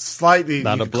 Slightly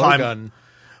not a blowgun.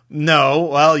 No,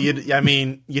 well, you'd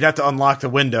have to unlock the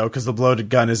window because the bloated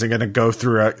gun isn't going to go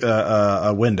through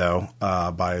a window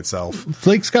by itself.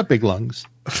 Flake's got big lungs.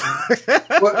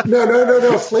 What?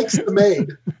 No. Flake's the maid.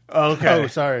 Okay. Oh,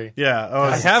 sorry. Yeah.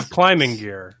 I have climbing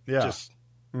gear. Yeah.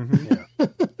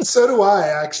 So do I,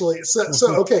 actually.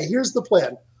 So okay, here's the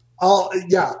plan.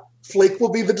 Flake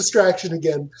will be the distraction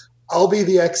again. I'll be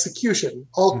the execution.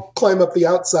 I'll climb up the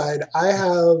outside. I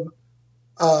have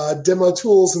demo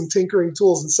tools and tinkering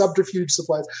tools and subterfuge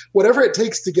supplies. Whatever it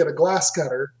takes to get a glass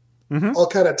cutter, I'll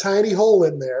cut a tiny hole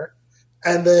in there.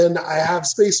 And then I have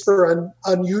space for an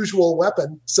unusual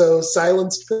weapon. So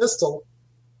silenced pistol.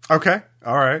 Okay.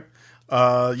 All right.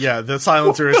 The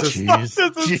silencer is It's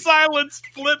a silenced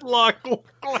flintlock.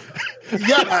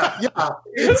 Yeah.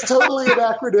 It's totally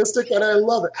anachronistic, and I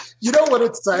love it. You know what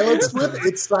it's silenced with?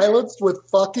 It's silenced with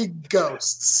fucking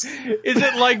ghosts. Is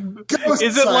it like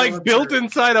built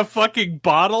inside a fucking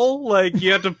bottle? Like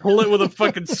you have to pull it with a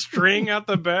fucking string out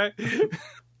the back?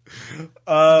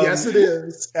 Yes, it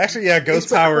is. Actually, yeah, ghost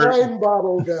powered. It's a wine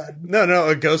bottle gun. No,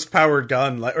 a ghost powered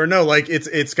gun.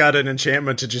 It's got an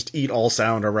enchantment to just eat all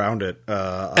sound around it.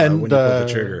 When you pull the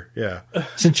trigger, yeah.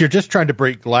 Since you're just trying to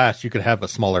break glass, you could have a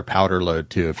smaller powder load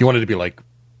too. If you wanted to be like,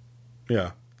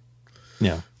 yeah.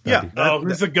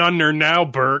 Who's a gunner now,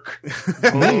 Burke?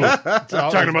 Talking about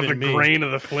the grain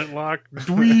of the flintlock.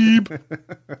 Dweeb.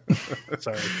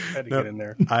 Sorry, I had to get in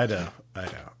there. I know.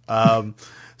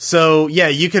 So yeah,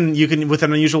 you can with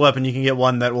an unusual weapon, you can get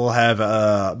one that will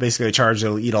have basically a charge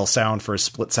that'll eat all sound for a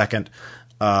split second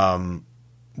while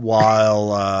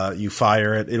you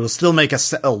fire it. It'll still make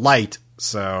a light,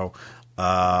 so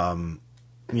you'll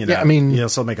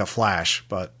still make a flash.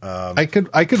 But I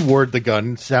could ward the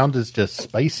gun. Sound is just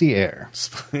spicy air.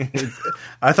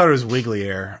 I thought it was wiggly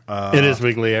air. It is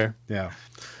wiggly air. Yeah.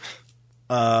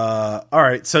 All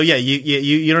right. So yeah,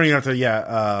 you don't even have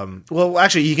to. Well,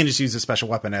 actually, you can just use a special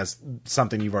weapon as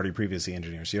something you've already previously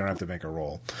engineered, so you don't have to make a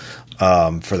roll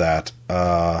for that.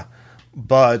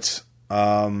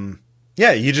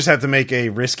 You just have to make a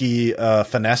risky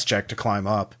finesse check to climb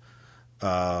up,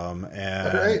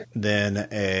 and then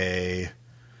a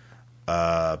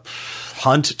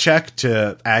hunt check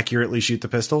to accurately shoot the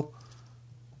pistol.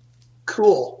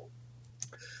 Cool.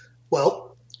 Well,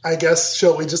 I guess,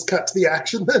 shall we just cut to the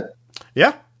action then?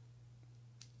 Yeah.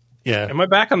 Yeah. Am I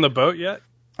back on the boat yet?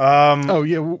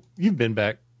 You've been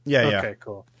back. Yeah. Okay,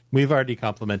 cool. We've already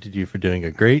complimented you for doing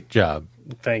a great job.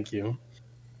 Thank you.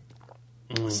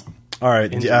 All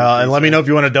right. And let me know if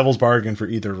you want a devil's bargain for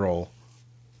either role.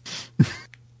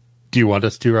 Do you want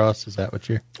us to, Ross? Is that what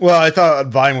you're... Well, I thought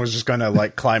Vine was just going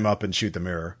to climb up and shoot the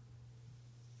mirror.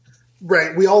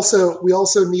 Right. We also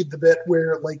need the bit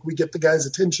where we get the guy's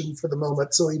attention for the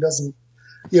moment, so he doesn't,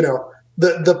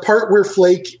 the part where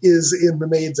Flake is in the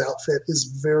maid's outfit is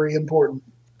very important.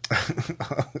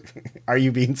 Are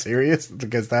you being serious?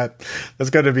 Because that's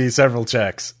going to be several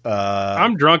checks.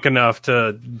 I'm drunk enough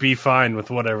to be fine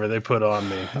with whatever they put on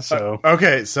me. So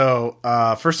okay. So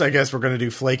first, I guess we're going to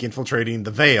do Flake infiltrating the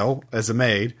Veil as a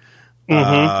maid.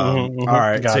 All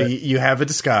right. So you have a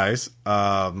disguise.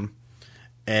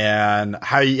 And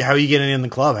how are you getting in the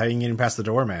club? How are you getting past the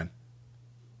doorman?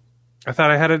 I thought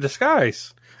I had a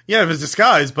disguise. Yeah, if it's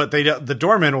disguise, but the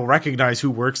doorman will recognize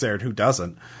who works there and who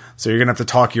doesn't. So you're gonna have to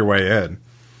talk your way in,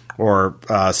 or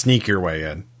sneak your way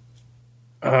in.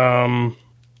 I'm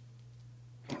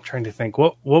trying to think.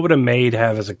 What would a maid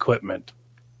have as equipment?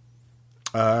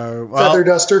 Feather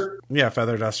duster. Yeah,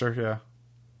 feather duster. Yeah.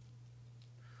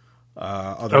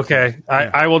 Okay,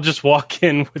 I will just walk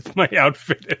in with my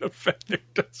outfit in a feather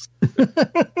duster.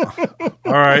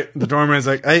 All right, the doorman's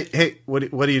like, "Hey, what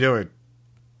are you doing?"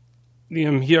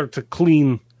 I'm here to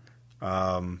clean.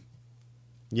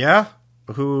 Yeah.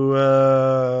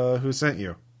 Who sent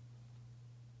you?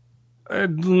 I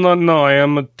do not know. I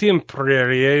am a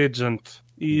temporary agent.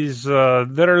 There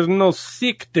are no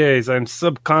sick days. I'm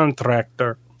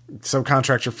subcontractor.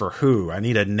 Subcontractor for who? I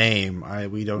need a name.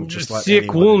 We don't just let sick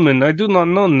anyone... woman. I do not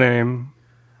know name.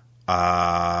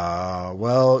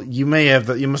 Well, you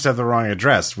must have the wrong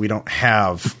address. We don't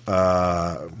have,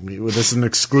 this is an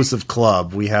exclusive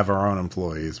club. We have our own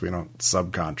employees. We don't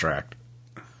subcontract.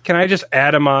 Can I just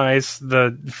atomize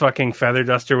the fucking feather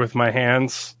duster with my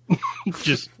hands?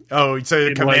 Just so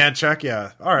a command check?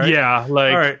 Yeah. All right. Yeah,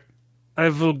 like, all right. I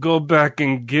will go back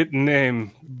and get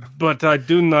name, but I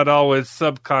do not always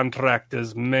subcontract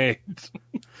as maid.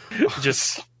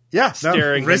 just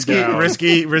staring risky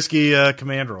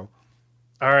command roll.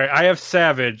 All right, I have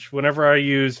savage. Whenever I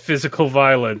use physical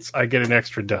violence, I get an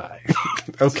extra die.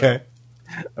 Okay.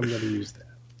 So I'm going to use that.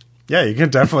 Yeah, you can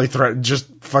definitely just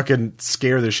fucking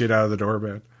scare the shit out of the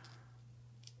doorman.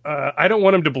 I don't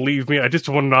want him to believe me. I just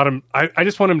want him. I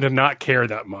just want him to not care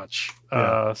that much.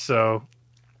 Yeah. So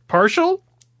partial.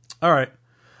 All right.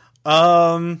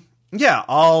 Yeah,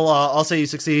 I'll say you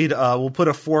succeed. We'll put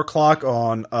a 4 o'clock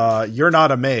on. You're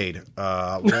not a maid.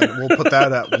 We'll put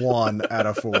that at 1 out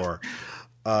of 4.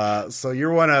 So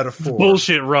you're 1 out of 4.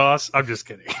 Bullshit, Ross. I'm just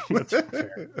kidding. That's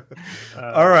fair.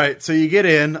 All right. So you get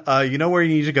in, you know where you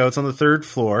need to go. It's on the 3rd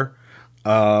floor.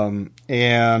 And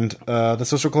the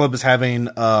social club is having,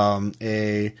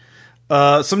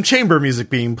 some chamber music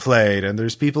being played, and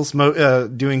there's people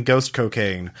doing ghost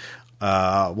cocaine.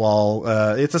 While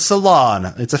it's a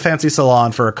salon. It's a fancy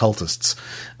salon for occultists,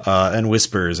 and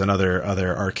whispers and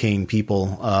other arcane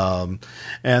people.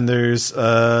 And there's,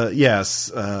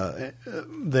 they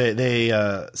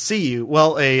see you.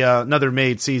 Well, another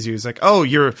maid sees you. He's like, oh,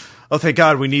 thank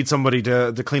God, we need somebody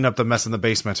to clean up the mess in the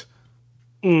basement.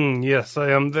 Yes, I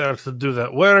am there to do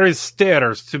that. Where is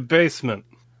stairs to basement?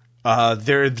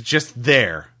 They're just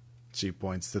there. She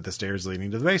points to the stairs leading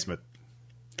to the basement.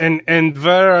 And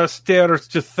where are stairs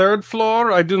to 3rd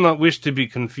floor? I do not wish to be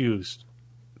confused.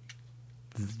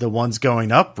 The ones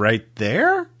going up right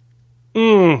there?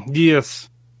 Yes.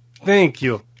 Thank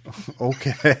you.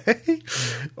 Okay.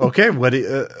 Okay, what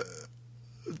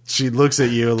she looks at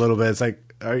you a little bit. It's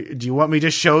like, do you want me to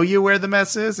show you where the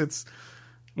mess is?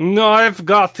 No, I've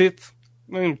got it.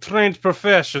 I'm a trained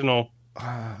professional.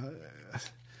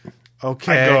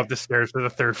 Okay. I go up the stairs to the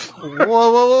 3rd floor.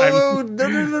 Whoa.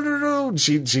 No.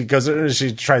 She goes,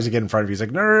 she tries to get in front of you. He's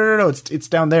like, no. It's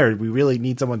down there. We really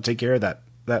need someone to take care of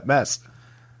that mess.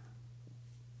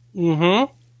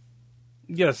 Mm-hmm.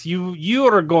 Yes, you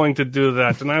are going to do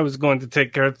that, and I was going to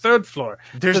take care of 3rd floor.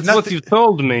 That's what you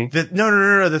told me.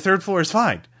 No. The 3rd floor is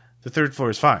fine. The 3rd floor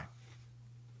is fine.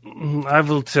 I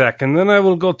will check, and then I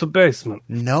will go to basement.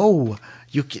 No.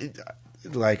 You can,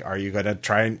 are you going to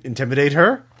try and intimidate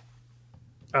her?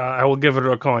 I will give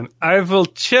her a coin. I will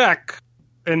check,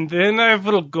 and then I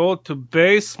will go to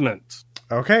basement.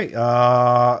 Okay.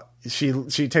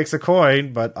 She takes a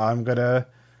coin, but I'm gonna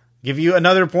give you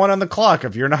another point on the clock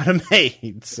if you're not a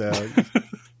maid. So,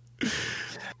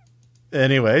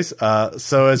 anyways,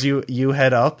 so as you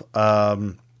head up, I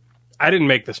didn't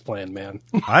make this plan, man.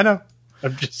 I know.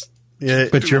 I'm just. Yeah,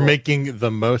 but you're making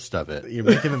the most of it. You're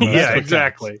making the most. Yeah,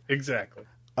 exactly.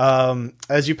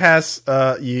 As you pass,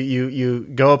 you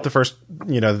go up the first, the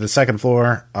 2nd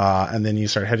floor, and then you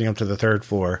start heading up to the 3rd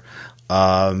floor.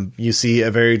 You see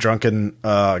a very drunken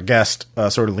guest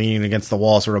sort of leaning against the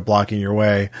wall, sort of blocking your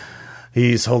way.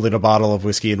 He's holding a bottle of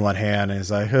whiskey in one hand, and he's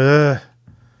like, God,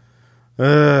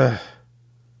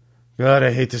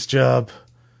 I hate this job.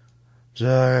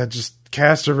 Just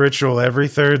cast a ritual every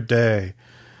 3rd day.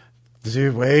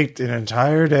 Dude, wait an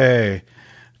entire day.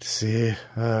 See,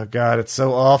 God, it's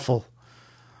so awful.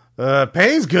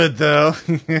 Pay's good though.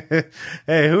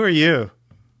 Hey, who are you?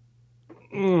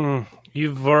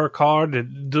 You work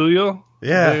hard, do you?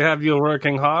 Yeah. They have you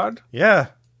working hard? Yeah.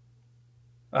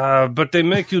 But they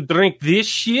make you drink this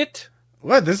shit?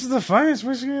 What? This is the finest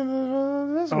whiskey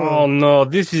in this world. Oh no,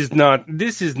 this is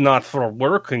not for a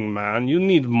working man. You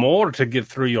need more to get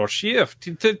through your shift.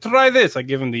 Try this. I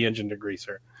give him the engine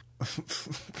degreaser.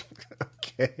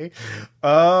 Okay.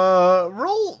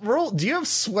 Roll. Do you have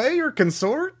sway or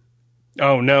consort?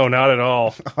 Oh, no, not at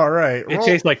all. All right. It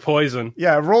tastes like poison.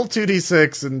 Yeah, roll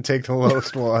 2d6 and take the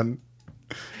lowest one.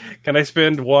 Can I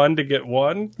spend 1 to get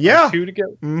 1? Yeah. Or 2 to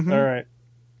get... Mm-hmm. All right.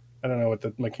 I don't know what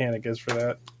the mechanic is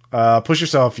for that. Push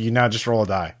yourself. You now just roll a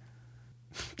die.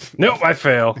 Nope, I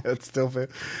fail. It's still fail.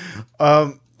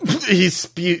 He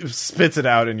spits it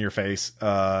out in your face.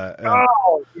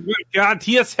 Oh, God,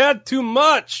 he has had too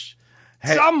much.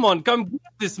 Hey. Someone come get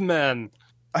this man.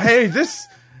 Hey,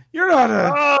 you're not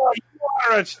a... Oh,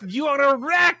 you are a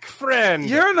wreck, friend.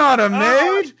 You're not a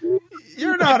maid.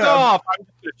 You're not off. I'm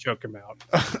just gonna choke him out.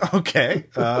 Okay.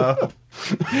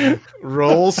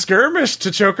 Roll skirmish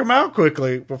to choke him out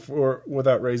quickly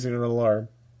without raising an alarm.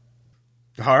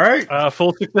 All right.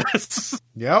 Full success.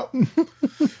 Yep.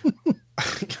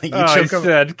 I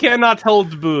said, cannot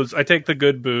hold booze. I take the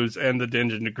good booze and the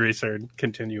engine degreaser and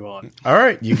continue on. All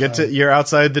right. You're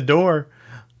outside the door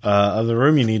of the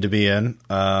room you need to be in.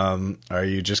 Are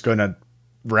you just going to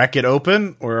wreck it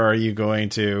open, or are you going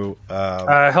to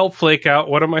help Flake out?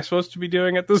 What am I supposed to be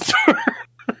doing at this door?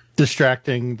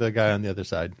 Distracting the guy on the other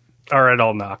side. All right,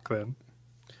 I'll knock then.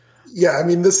 Yeah, I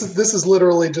mean this is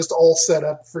literally just all set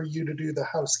up for you to do the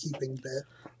housekeeping bit.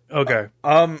 Okay.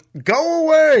 Go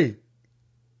away.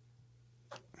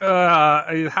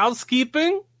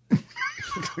 Housekeeping?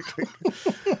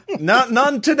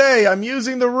 None today. I'm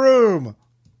using the room.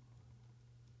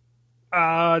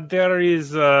 There is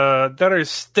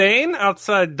stain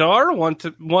outside door. Want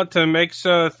to make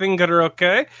sure things are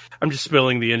okay. I'm just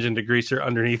spilling the engine degreaser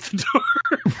underneath the door.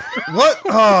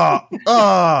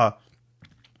 What?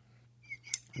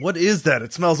 What is that?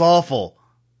 It smells awful.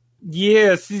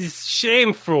 Yes, it's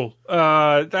shameful.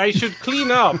 I should clean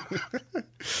up.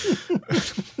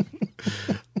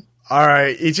 All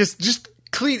right, you just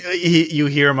clean. You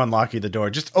hear him unlocking the door.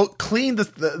 Just clean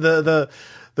the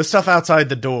stuff outside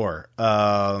the door.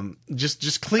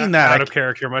 Just clean that. Out of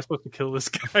character. Am I supposed to kill this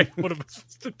guy? What am I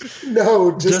supposed to do?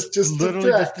 No, just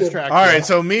literally distract. All right.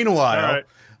 So meanwhile,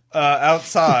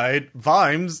 outside,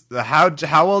 Vimes, how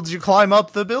well did you climb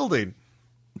up the building?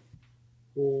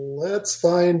 Let's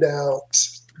find out.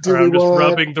 I'm just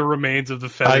rubbing the remains of the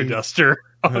feather duster.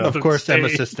 Of course, I'm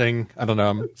assisting. I don't know.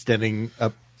 I'm standing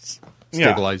up,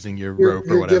 stabilizing your rope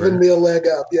or whatever. You're giving me a leg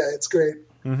up. Yeah, it's great.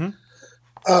 Mm-hmm.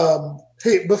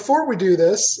 Hey, before we do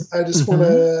this, I just want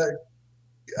to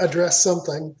address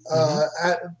something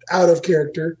out of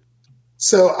character.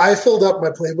 So I filled up my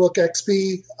playbook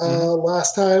XP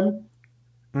last time.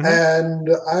 And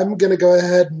I'm going to go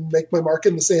ahead and make my mark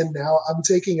in the sand now. I'm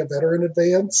taking a veteran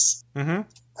advance. And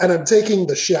I'm taking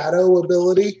the shadow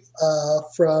ability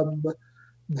from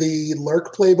the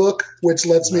Lurk playbook, which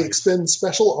lets me expend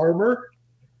special armor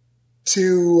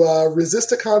to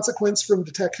resist a consequence from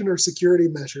detection or security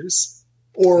measures,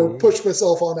 or push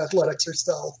myself on athletics or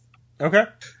stealth. Okay.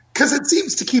 Because it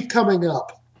seems to keep coming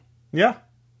up. Yeah.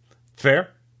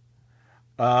 Fair.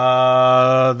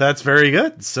 That's very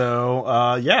good. So,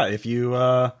 if you,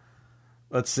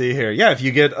 let's see here. Yeah, if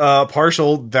you get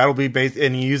partial, that'll be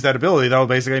and you use that ability, that'll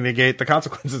basically negate the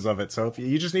consequences of it. So if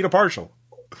you just need a partial.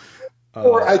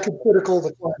 Or I could critical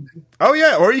the climbing. Oh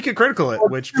yeah, or you could critical it,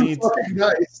 which means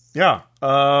nice. Yeah.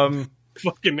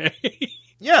 Fucking A.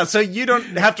 Yeah, so you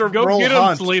don't have to go roll get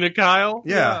hunt. Him, Selena Kyle.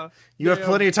 Yeah. You have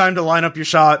plenty of time to line up your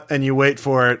shot, and you wait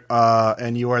for it,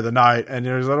 and you are the knight, and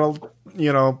there's a little,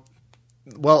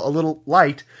 a little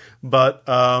light, but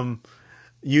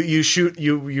you shoot,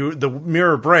 the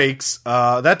mirror breaks,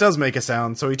 that does make a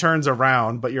sound, so he turns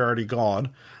around, but you're already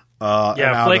gone.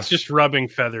 Flake's just rubbing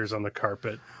feathers on the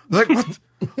carpet. Like, what?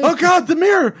 Oh God, the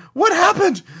mirror! What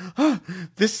happened?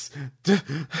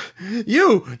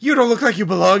 You don't look like you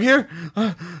belong here.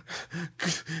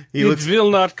 It will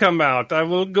not come out. I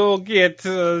will go get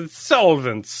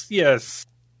solvents. Yes.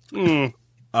 So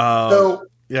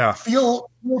feel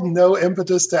no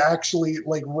impetus to actually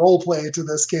role play to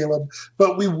this, Caleb.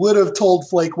 But we would have told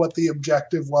Flake what the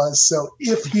objective was. So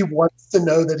if he wants to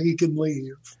know that he can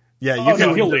leave,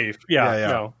 he'll leave.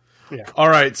 No. Yeah. All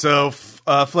right, so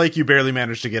Flake, you barely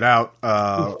managed to get out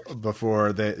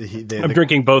before they I'm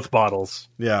drinking both bottles.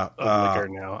 Yeah, of liquor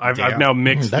now. I've now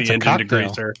mixed the engine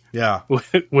degreaser. Yeah,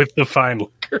 with the fine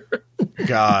liquor.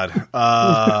 God,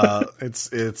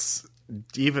 it's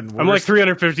even worse. I'm like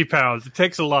 350 pounds. It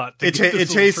takes a lot. It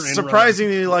tastes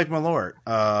surprisingly like Malort.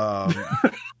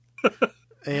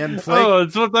 And Flake,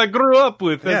 it's what I grew up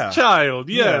with as a child.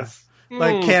 Yes,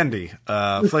 like candy.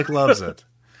 Flake loves it.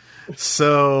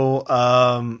 So,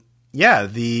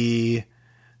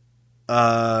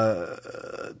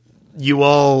 you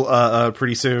all,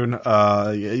 pretty soon,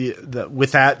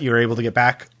 with that, you're able to get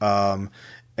back,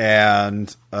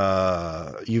 and,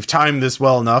 you've timed this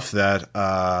well enough that,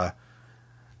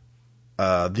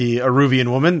 the Aruvian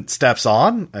woman steps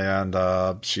on,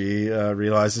 and, she,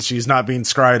 realizes she's not being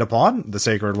scryed upon. The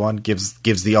Sacred One gives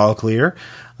the all clear.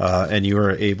 And you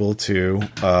are able to,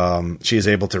 she is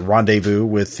able to rendezvous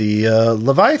with the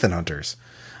Leviathan hunters.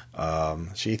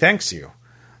 She thanks you.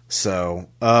 So,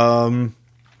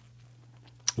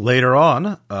 later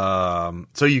on,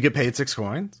 so you get paid 6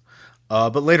 coins.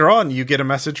 But later on, you get a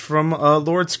message from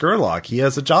Lord Skurlock. He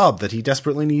has a job that he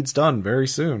desperately needs done very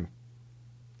soon.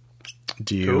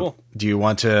 Do you Cool. do you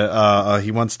want to?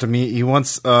 He wants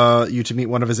you to meet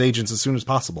one of his agents as soon as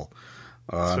possible.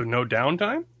 So no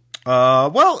downtime?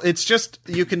 Well, it's just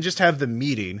you can just have the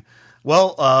meeting.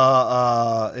 Well,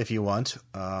 if you want.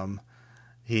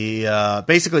 He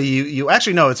basically you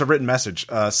actually no, it's a written message.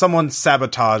 Someone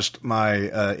sabotaged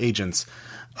my agents.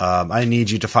 I need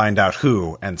you to find out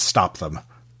who and stop them.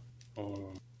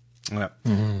 Yeah.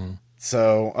 Mm-hmm.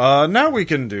 So now we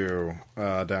can do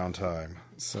downtime.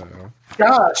 So,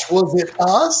 gosh, was it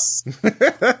us?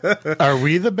 Are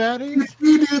we the baddies? Did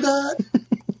we do that?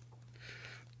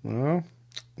 Well,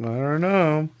 I don't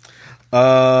know.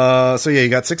 So yeah, you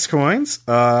got 6 coins.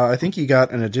 I think you got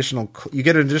an additional. You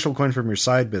get an additional coin from your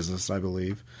side business, I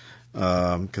believe,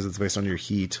 because it's based on your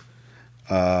heat.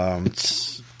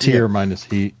 It's tier minus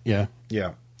heat. Yeah.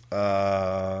 Yeah.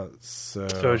 So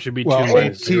it should be 2 Well,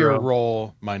 minus tier 0.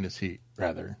 roll minus heat,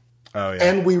 rather. Oh yeah.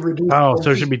 And we reduce. Oh,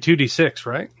 so it should be 2d6,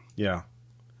 right? Yeah.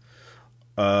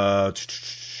 Well,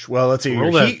 let's see.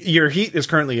 Roll Your heat is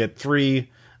currently at 3.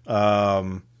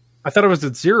 I thought it was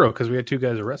at 0 because we had 2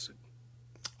 guys arrested.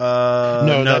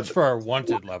 No, that's for our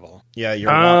wanted level. Yeah,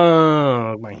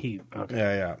 your My heat. Okay.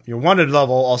 yeah. Your wanted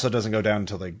level also doesn't go down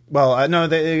until no,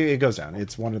 it goes down.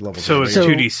 It's wanted level. So it's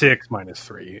 2d6 minus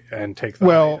 3 and take the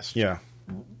highest. Yeah.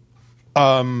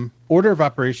 Order of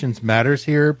operations matters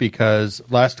here because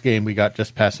last game we got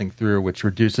just passing through, which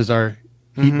reduces our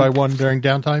heat by 1 during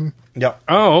downtime. Yep.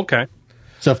 Oh, okay.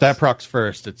 So if that procs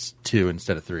first, it's 2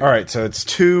 instead of 3. All right, so it's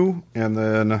 2, and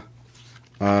then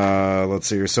let's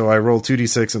see here. So I roll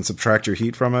 2d6 and subtract your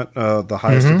heat from it, the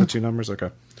highest of the 2 numbers. Okay.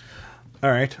 All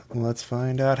right, let's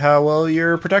find out how well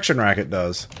your protection racket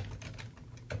does.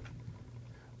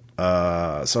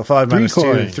 So 5 minus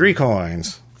 2, 3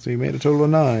 coins. So you made a total of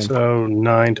 9. So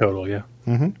 9 total, yeah.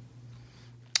 Mm-hmm.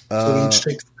 So each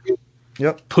takes 3.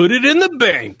 Yep. Put it in the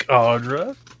bank,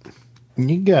 Audra.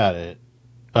 You got it.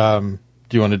 Do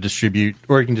you want to distribute,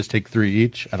 or you can just take 3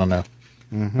 each? I don't know.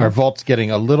 Our vault's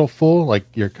getting a little full. Like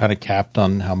you're kind of capped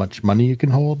on how much money you can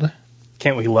hold.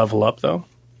 Can't we level up though?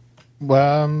 Do we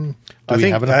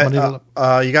have enough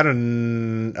money? You got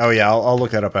an. Oh yeah, I'll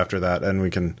look that up after that, and we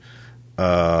can.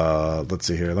 Let's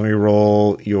see here. Let me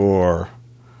roll your.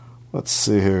 Let's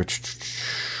see here.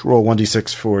 Roll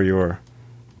 1d6 for your.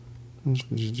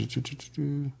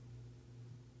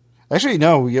 Actually,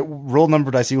 no. You roll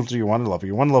number dice equal to your wanted level.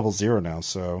 Your wanted level's 0 now,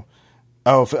 so.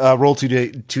 Oh, roll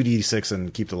 2d6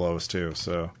 and keep the lowest too.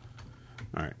 So,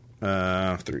 all right,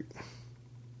 3.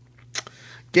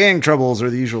 Gang troubles are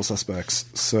the usual suspects.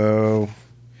 So,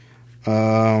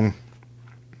 well,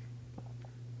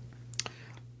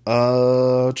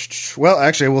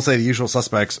 actually, I will say the usual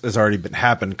suspects has already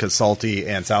happened because Salty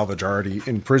and Salvage are already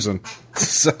in prison.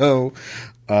 So,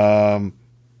 let's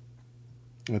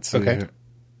see. Okay.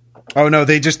 Oh no,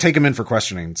 they just take him in for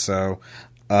questioning. So,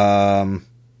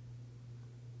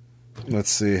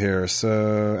 let's see here.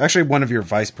 So, actually, one of your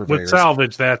vice purveyors. With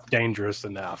Salvage, that's dangerous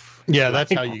enough. Yeah,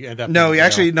 that's how you end up. No,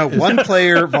 actually, no. One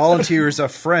player volunteers a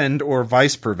friend or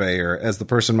vice purveyor as the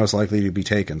person most likely to be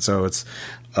taken. So it's,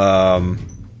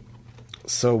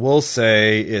 so we'll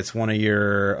say it's one of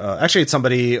your. Actually, it's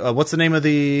somebody. What's the name of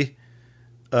the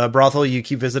brothel you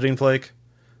keep visiting, Flake?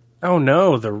 Oh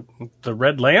no, the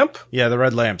Red Lamp? Yeah, the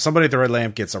Red Lamp. Somebody at the Red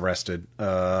Lamp gets arrested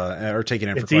or taken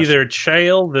in for It's either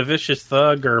Chael, the Vicious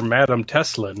Thug, or Madame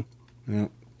Teslin. Yeah.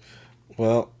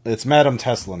 Well, it's Madame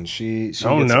Teslin. She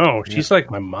She's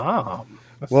like my mom.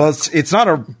 Well, it's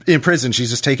not in prison. She's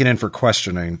just taken in for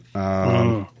questioning.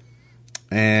 And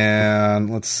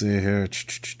let's see here.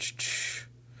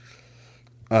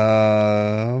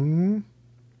 Well,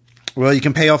 you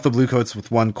can pay off the blue coats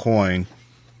with 1 coin,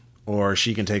 or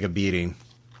she can take a beating.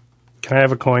 Can I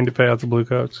have a coin to pay out the blue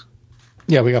coats?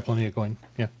 Yeah, we got plenty of coin.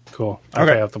 Yeah. Cool. I'll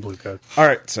Okay. pay out the blue coats. All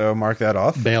right, so mark that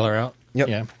off. Bail her out. Yep.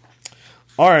 Yeah.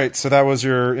 All right, so that was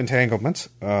your entanglement.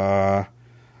 Yeah,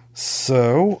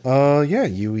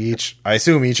 you each. I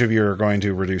assume each of you are going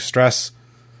to reduce stress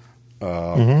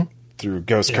through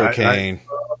ghost cocaine.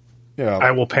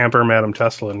 I will pamper Madame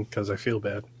Teslin because I feel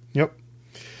bad. Yep.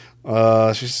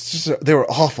 They were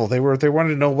awful. They wanted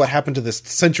to know what happened to this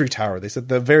sentry tower. They said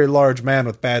the very large man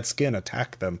with bad skin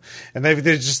attacked them, and they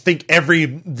just think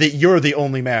that you're the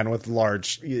only man with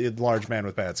large man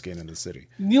with bad skin in the city.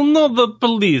 You know the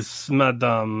police,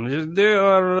 Madame. They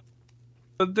are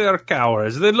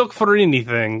cowards. They look for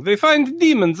anything. They find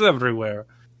demons everywhere.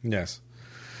 Yes.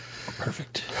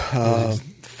 Perfect.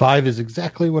 5 is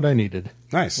exactly what I needed.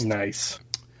 Nice.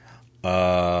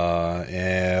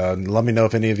 And let me know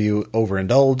if any of you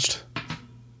overindulged.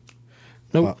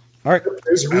 Nope. All right.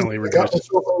 There's a reason I got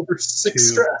myself over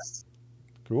 6 stress.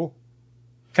 Cool.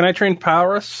 Can I train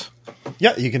Powers?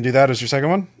 Yeah, you can do that as your second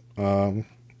one.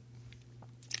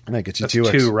 And that gets you That's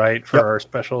 2x. two, right, for our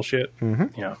special shit?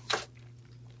 Mm-hmm. Yeah.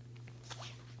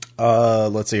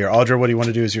 Let's see here. Audra, what do you want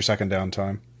to do as your second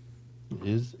downtime?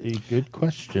 Is a good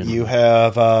question. You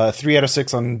have 3 out of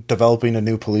 6 on developing a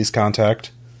new police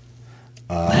contact.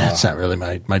 That's not really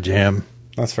my jam.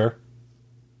 That's fair.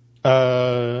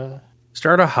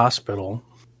 Start a hospital.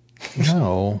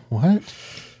 No, what?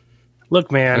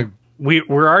 Look, man, we're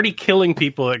already killing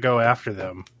people that go after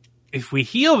them. If we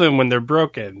heal them when they're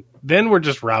broken, then we're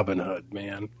just Robin Hood,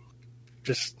 man.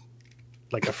 Just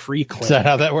like a free claim. Is that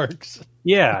how that works?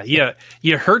 Yeah.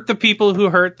 You hurt the people who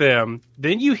hurt them,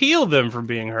 then you heal them from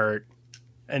being hurt,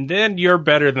 and then you're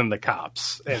better than the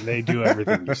cops, and they do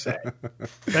everything you say.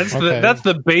 That's that's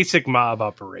the basic mob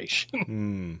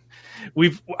operation.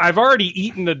 I've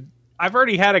already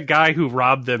had a guy who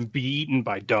robbed them be eaten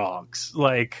by dogs.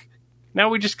 Like, now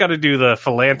we just got to do the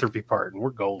philanthropy part, and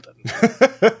we're golden.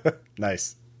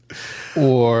 Nice.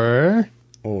 Or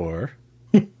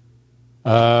God,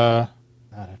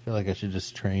 I feel like I should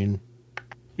just train.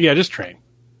 Yeah, just train.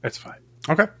 That's fine.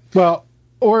 okay. Well,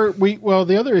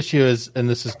 the other issue is, and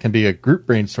this can be a group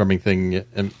brainstorming thing,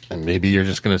 and maybe you're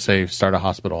just going to say start a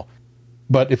hospital.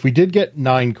 But if we did get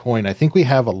 9 coin, I think we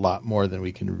have a lot more than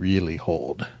we can really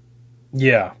hold.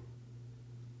 Yeah.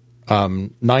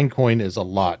 9 coin is a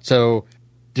lot. So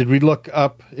did we look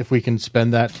up if we can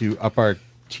spend that to up our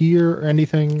tier or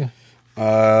anything?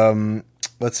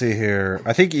 Let's see here.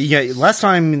 I think last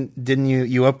time didn't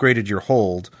you upgraded your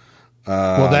hold?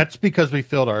 Well, that's because we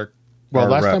filled our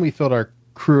last time we filled our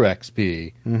crew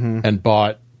XP and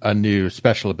bought a new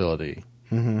special ability.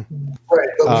 Right,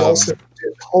 but we also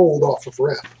did hold off of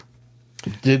rep.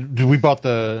 Did we bought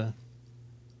the?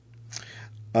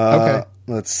 Okay.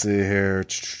 Let's see here.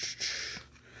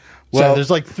 Well, so there's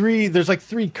like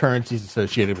three currencies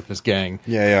associated with this gang.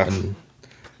 Yeah. And,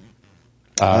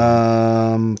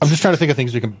 I'm just trying to think of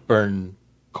things we can burn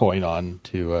coin on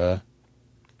to.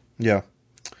 Yeah.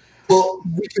 Well,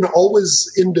 we can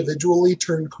always individually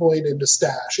turn coin into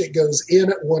stash. It goes in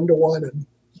at 1-to-1, and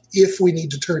if we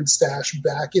need to turn stash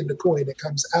back into coin, it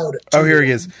comes out at 2. Oh, here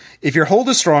he is. If your hold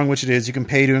is strong, which it is, you can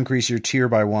pay to increase your tier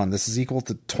by 1. This is equal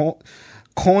to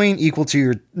coin equal to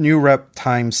your new rep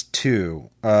times 2.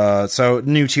 So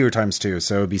new tier times 2.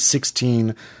 So it would be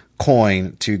 16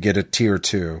 coin to get a tier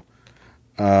 2.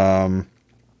 As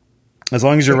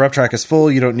long as your rep track is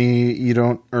full, you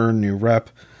don't earn new rep.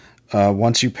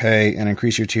 Once you pay and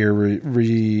increase your tier,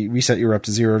 reset your rep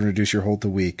to 0 and reduce your hold to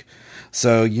weak.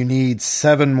 So you need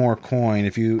 7 more coin.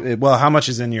 How much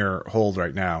is in your hold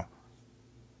right now?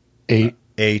 8.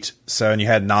 8. So, and you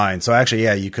had 9. So actually,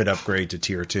 yeah, you could upgrade to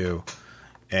tier 2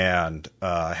 and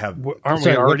have. Aren't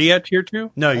we already at tier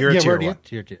 2? No, you're at tier 1. At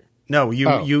tier 2. No,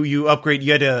 you upgrade.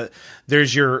 You had to.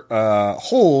 There's your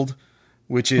hold,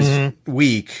 which is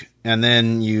weak, and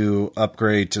then you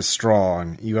upgrade to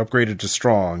strong. You upgraded to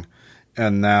strong,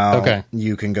 and now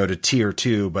you can go to tier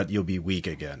 2, but you'll be weak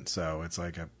again. So it's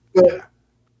like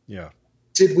yeah.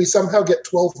 Did we somehow get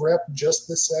 12 rep just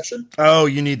this session? Oh,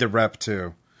 you need the rep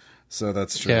too. So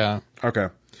that's true. Yeah. Okay.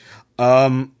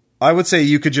 I would say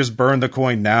you could just burn the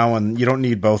coin now, and you don't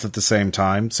need both at the same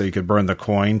time. So you could burn the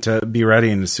coin to be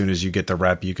ready, and as soon as you get the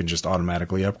rep, you can just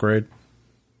automatically upgrade.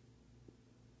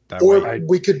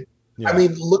 We could. Yeah. I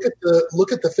mean, look at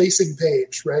the facing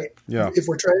page, right? Yeah. If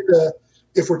we're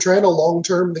trying to long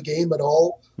term the game at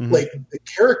all, like the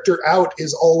character out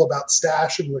is all about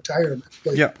stash and retirement.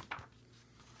 Like,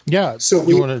 yeah. So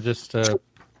we want to just this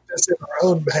in our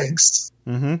own banks.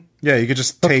 Mm-hmm. Yeah, you could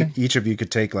just take each of you could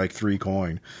take like 3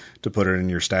 coin to put it in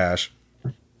your stash.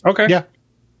 Okay. Yeah,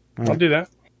 I'll do that.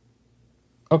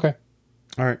 Okay.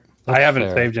 All right. I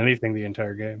haven't saved anything the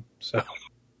entire game, so.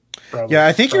 Yeah,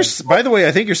 I think by the way,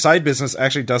 I think your side business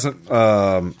actually doesn't.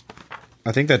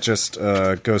 I think that just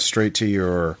goes straight to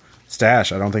your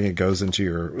stash. I don't think it goes into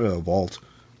your vault.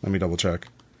 Let me double check.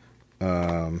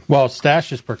 Well,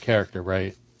 stash is per character,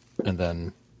 right? And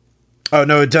then. Oh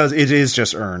no, it does. It is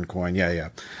just earned coin. Yeah.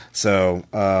 So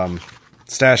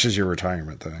stash is your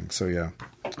retirement thing. So yeah.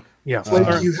 Yeah.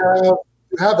 Like you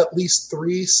have at least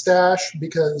 3 stash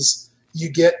because you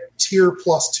get tier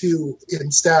 +2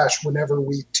 in stash whenever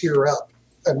we tier up,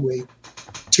 and we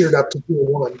tiered up to tier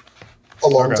 1 a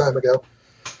long time ago.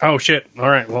 Oh shit! All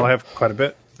right, well I have quite a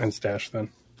bit in stash then.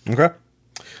 Okay.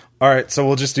 All right, so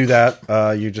we'll just do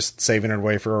that. You're just saving it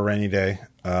away for a rainy day.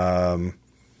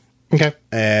 Okay.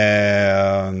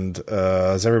 And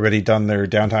has everybody done their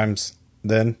downtimes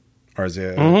then, or is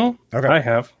it? Okay, I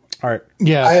have. All right.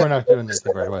 Yeah, we're not doing this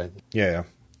right away. Yeah.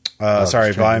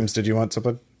 Sorry, Vimes, did you want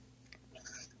something?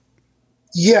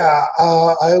 Yeah,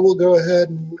 I will go ahead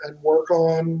and work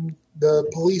on the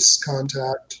police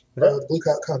contact, Blue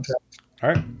Coat contact. All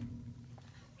right.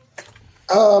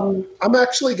 I'm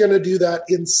actually going to do that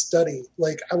in study.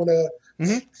 Like, I want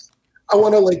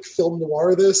to like film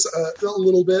noir this a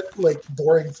little bit, like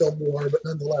boring film noir, but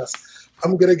nonetheless,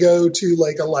 I'm going to go to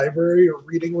like a library or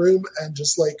reading room and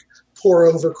just like pour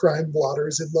over crime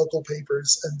blotters in local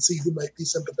papers and see who might be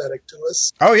sympathetic to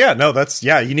us. Oh yeah, no,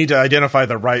 you need to identify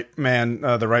the right man,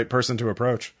 the right person to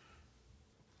approach.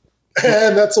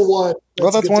 And that's a 1.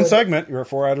 That's one segment. You're at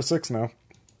 4 out of 6 now.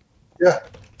 Yeah.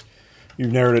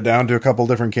 You've narrowed it down to a couple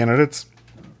different candidates.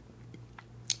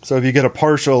 So if you get a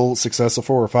partial success of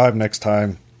 4 or 5 next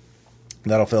time,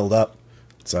 that'll fill it up.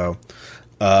 So,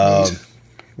 because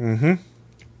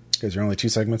you're only 2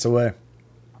 segments away.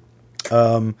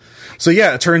 So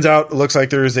yeah, it turns out it looks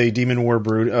like there is a demon war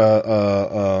brewing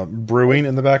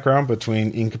in the background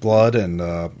between Inkblood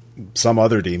and some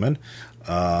other demon.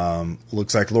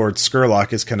 Looks like Lord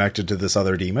Skurlock is connected to this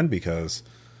other demon because,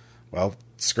 well,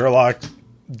 Skurlock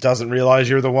doesn't realize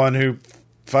you're the one who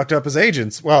fucked up his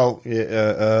agents. Well,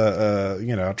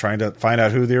 trying to find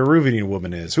out who the Eruvian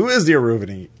woman is. Who is the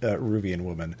Eruvian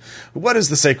woman? What is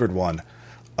the Sacred One?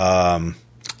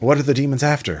 What are the demons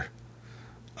after?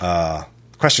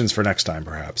 Questions for next time,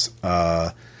 perhaps.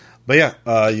 But yeah,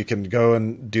 you can go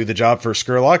and do the job for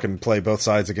Skurlock and play both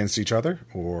sides against each other,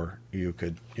 or you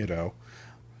could,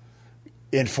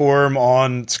 inform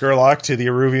on Skurlock to the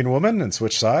Eruvian woman and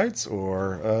switch sides,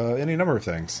 or any number of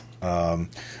things.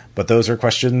 But those are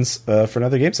questions for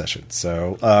another game session.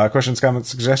 So, questions, comments,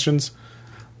 suggestions?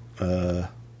 You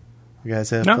guys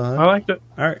have fun? I liked it.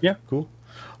 All right, yeah, cool.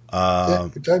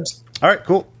 Good times. All right,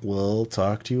 cool. We'll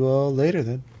talk to you all later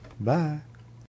then. Bye.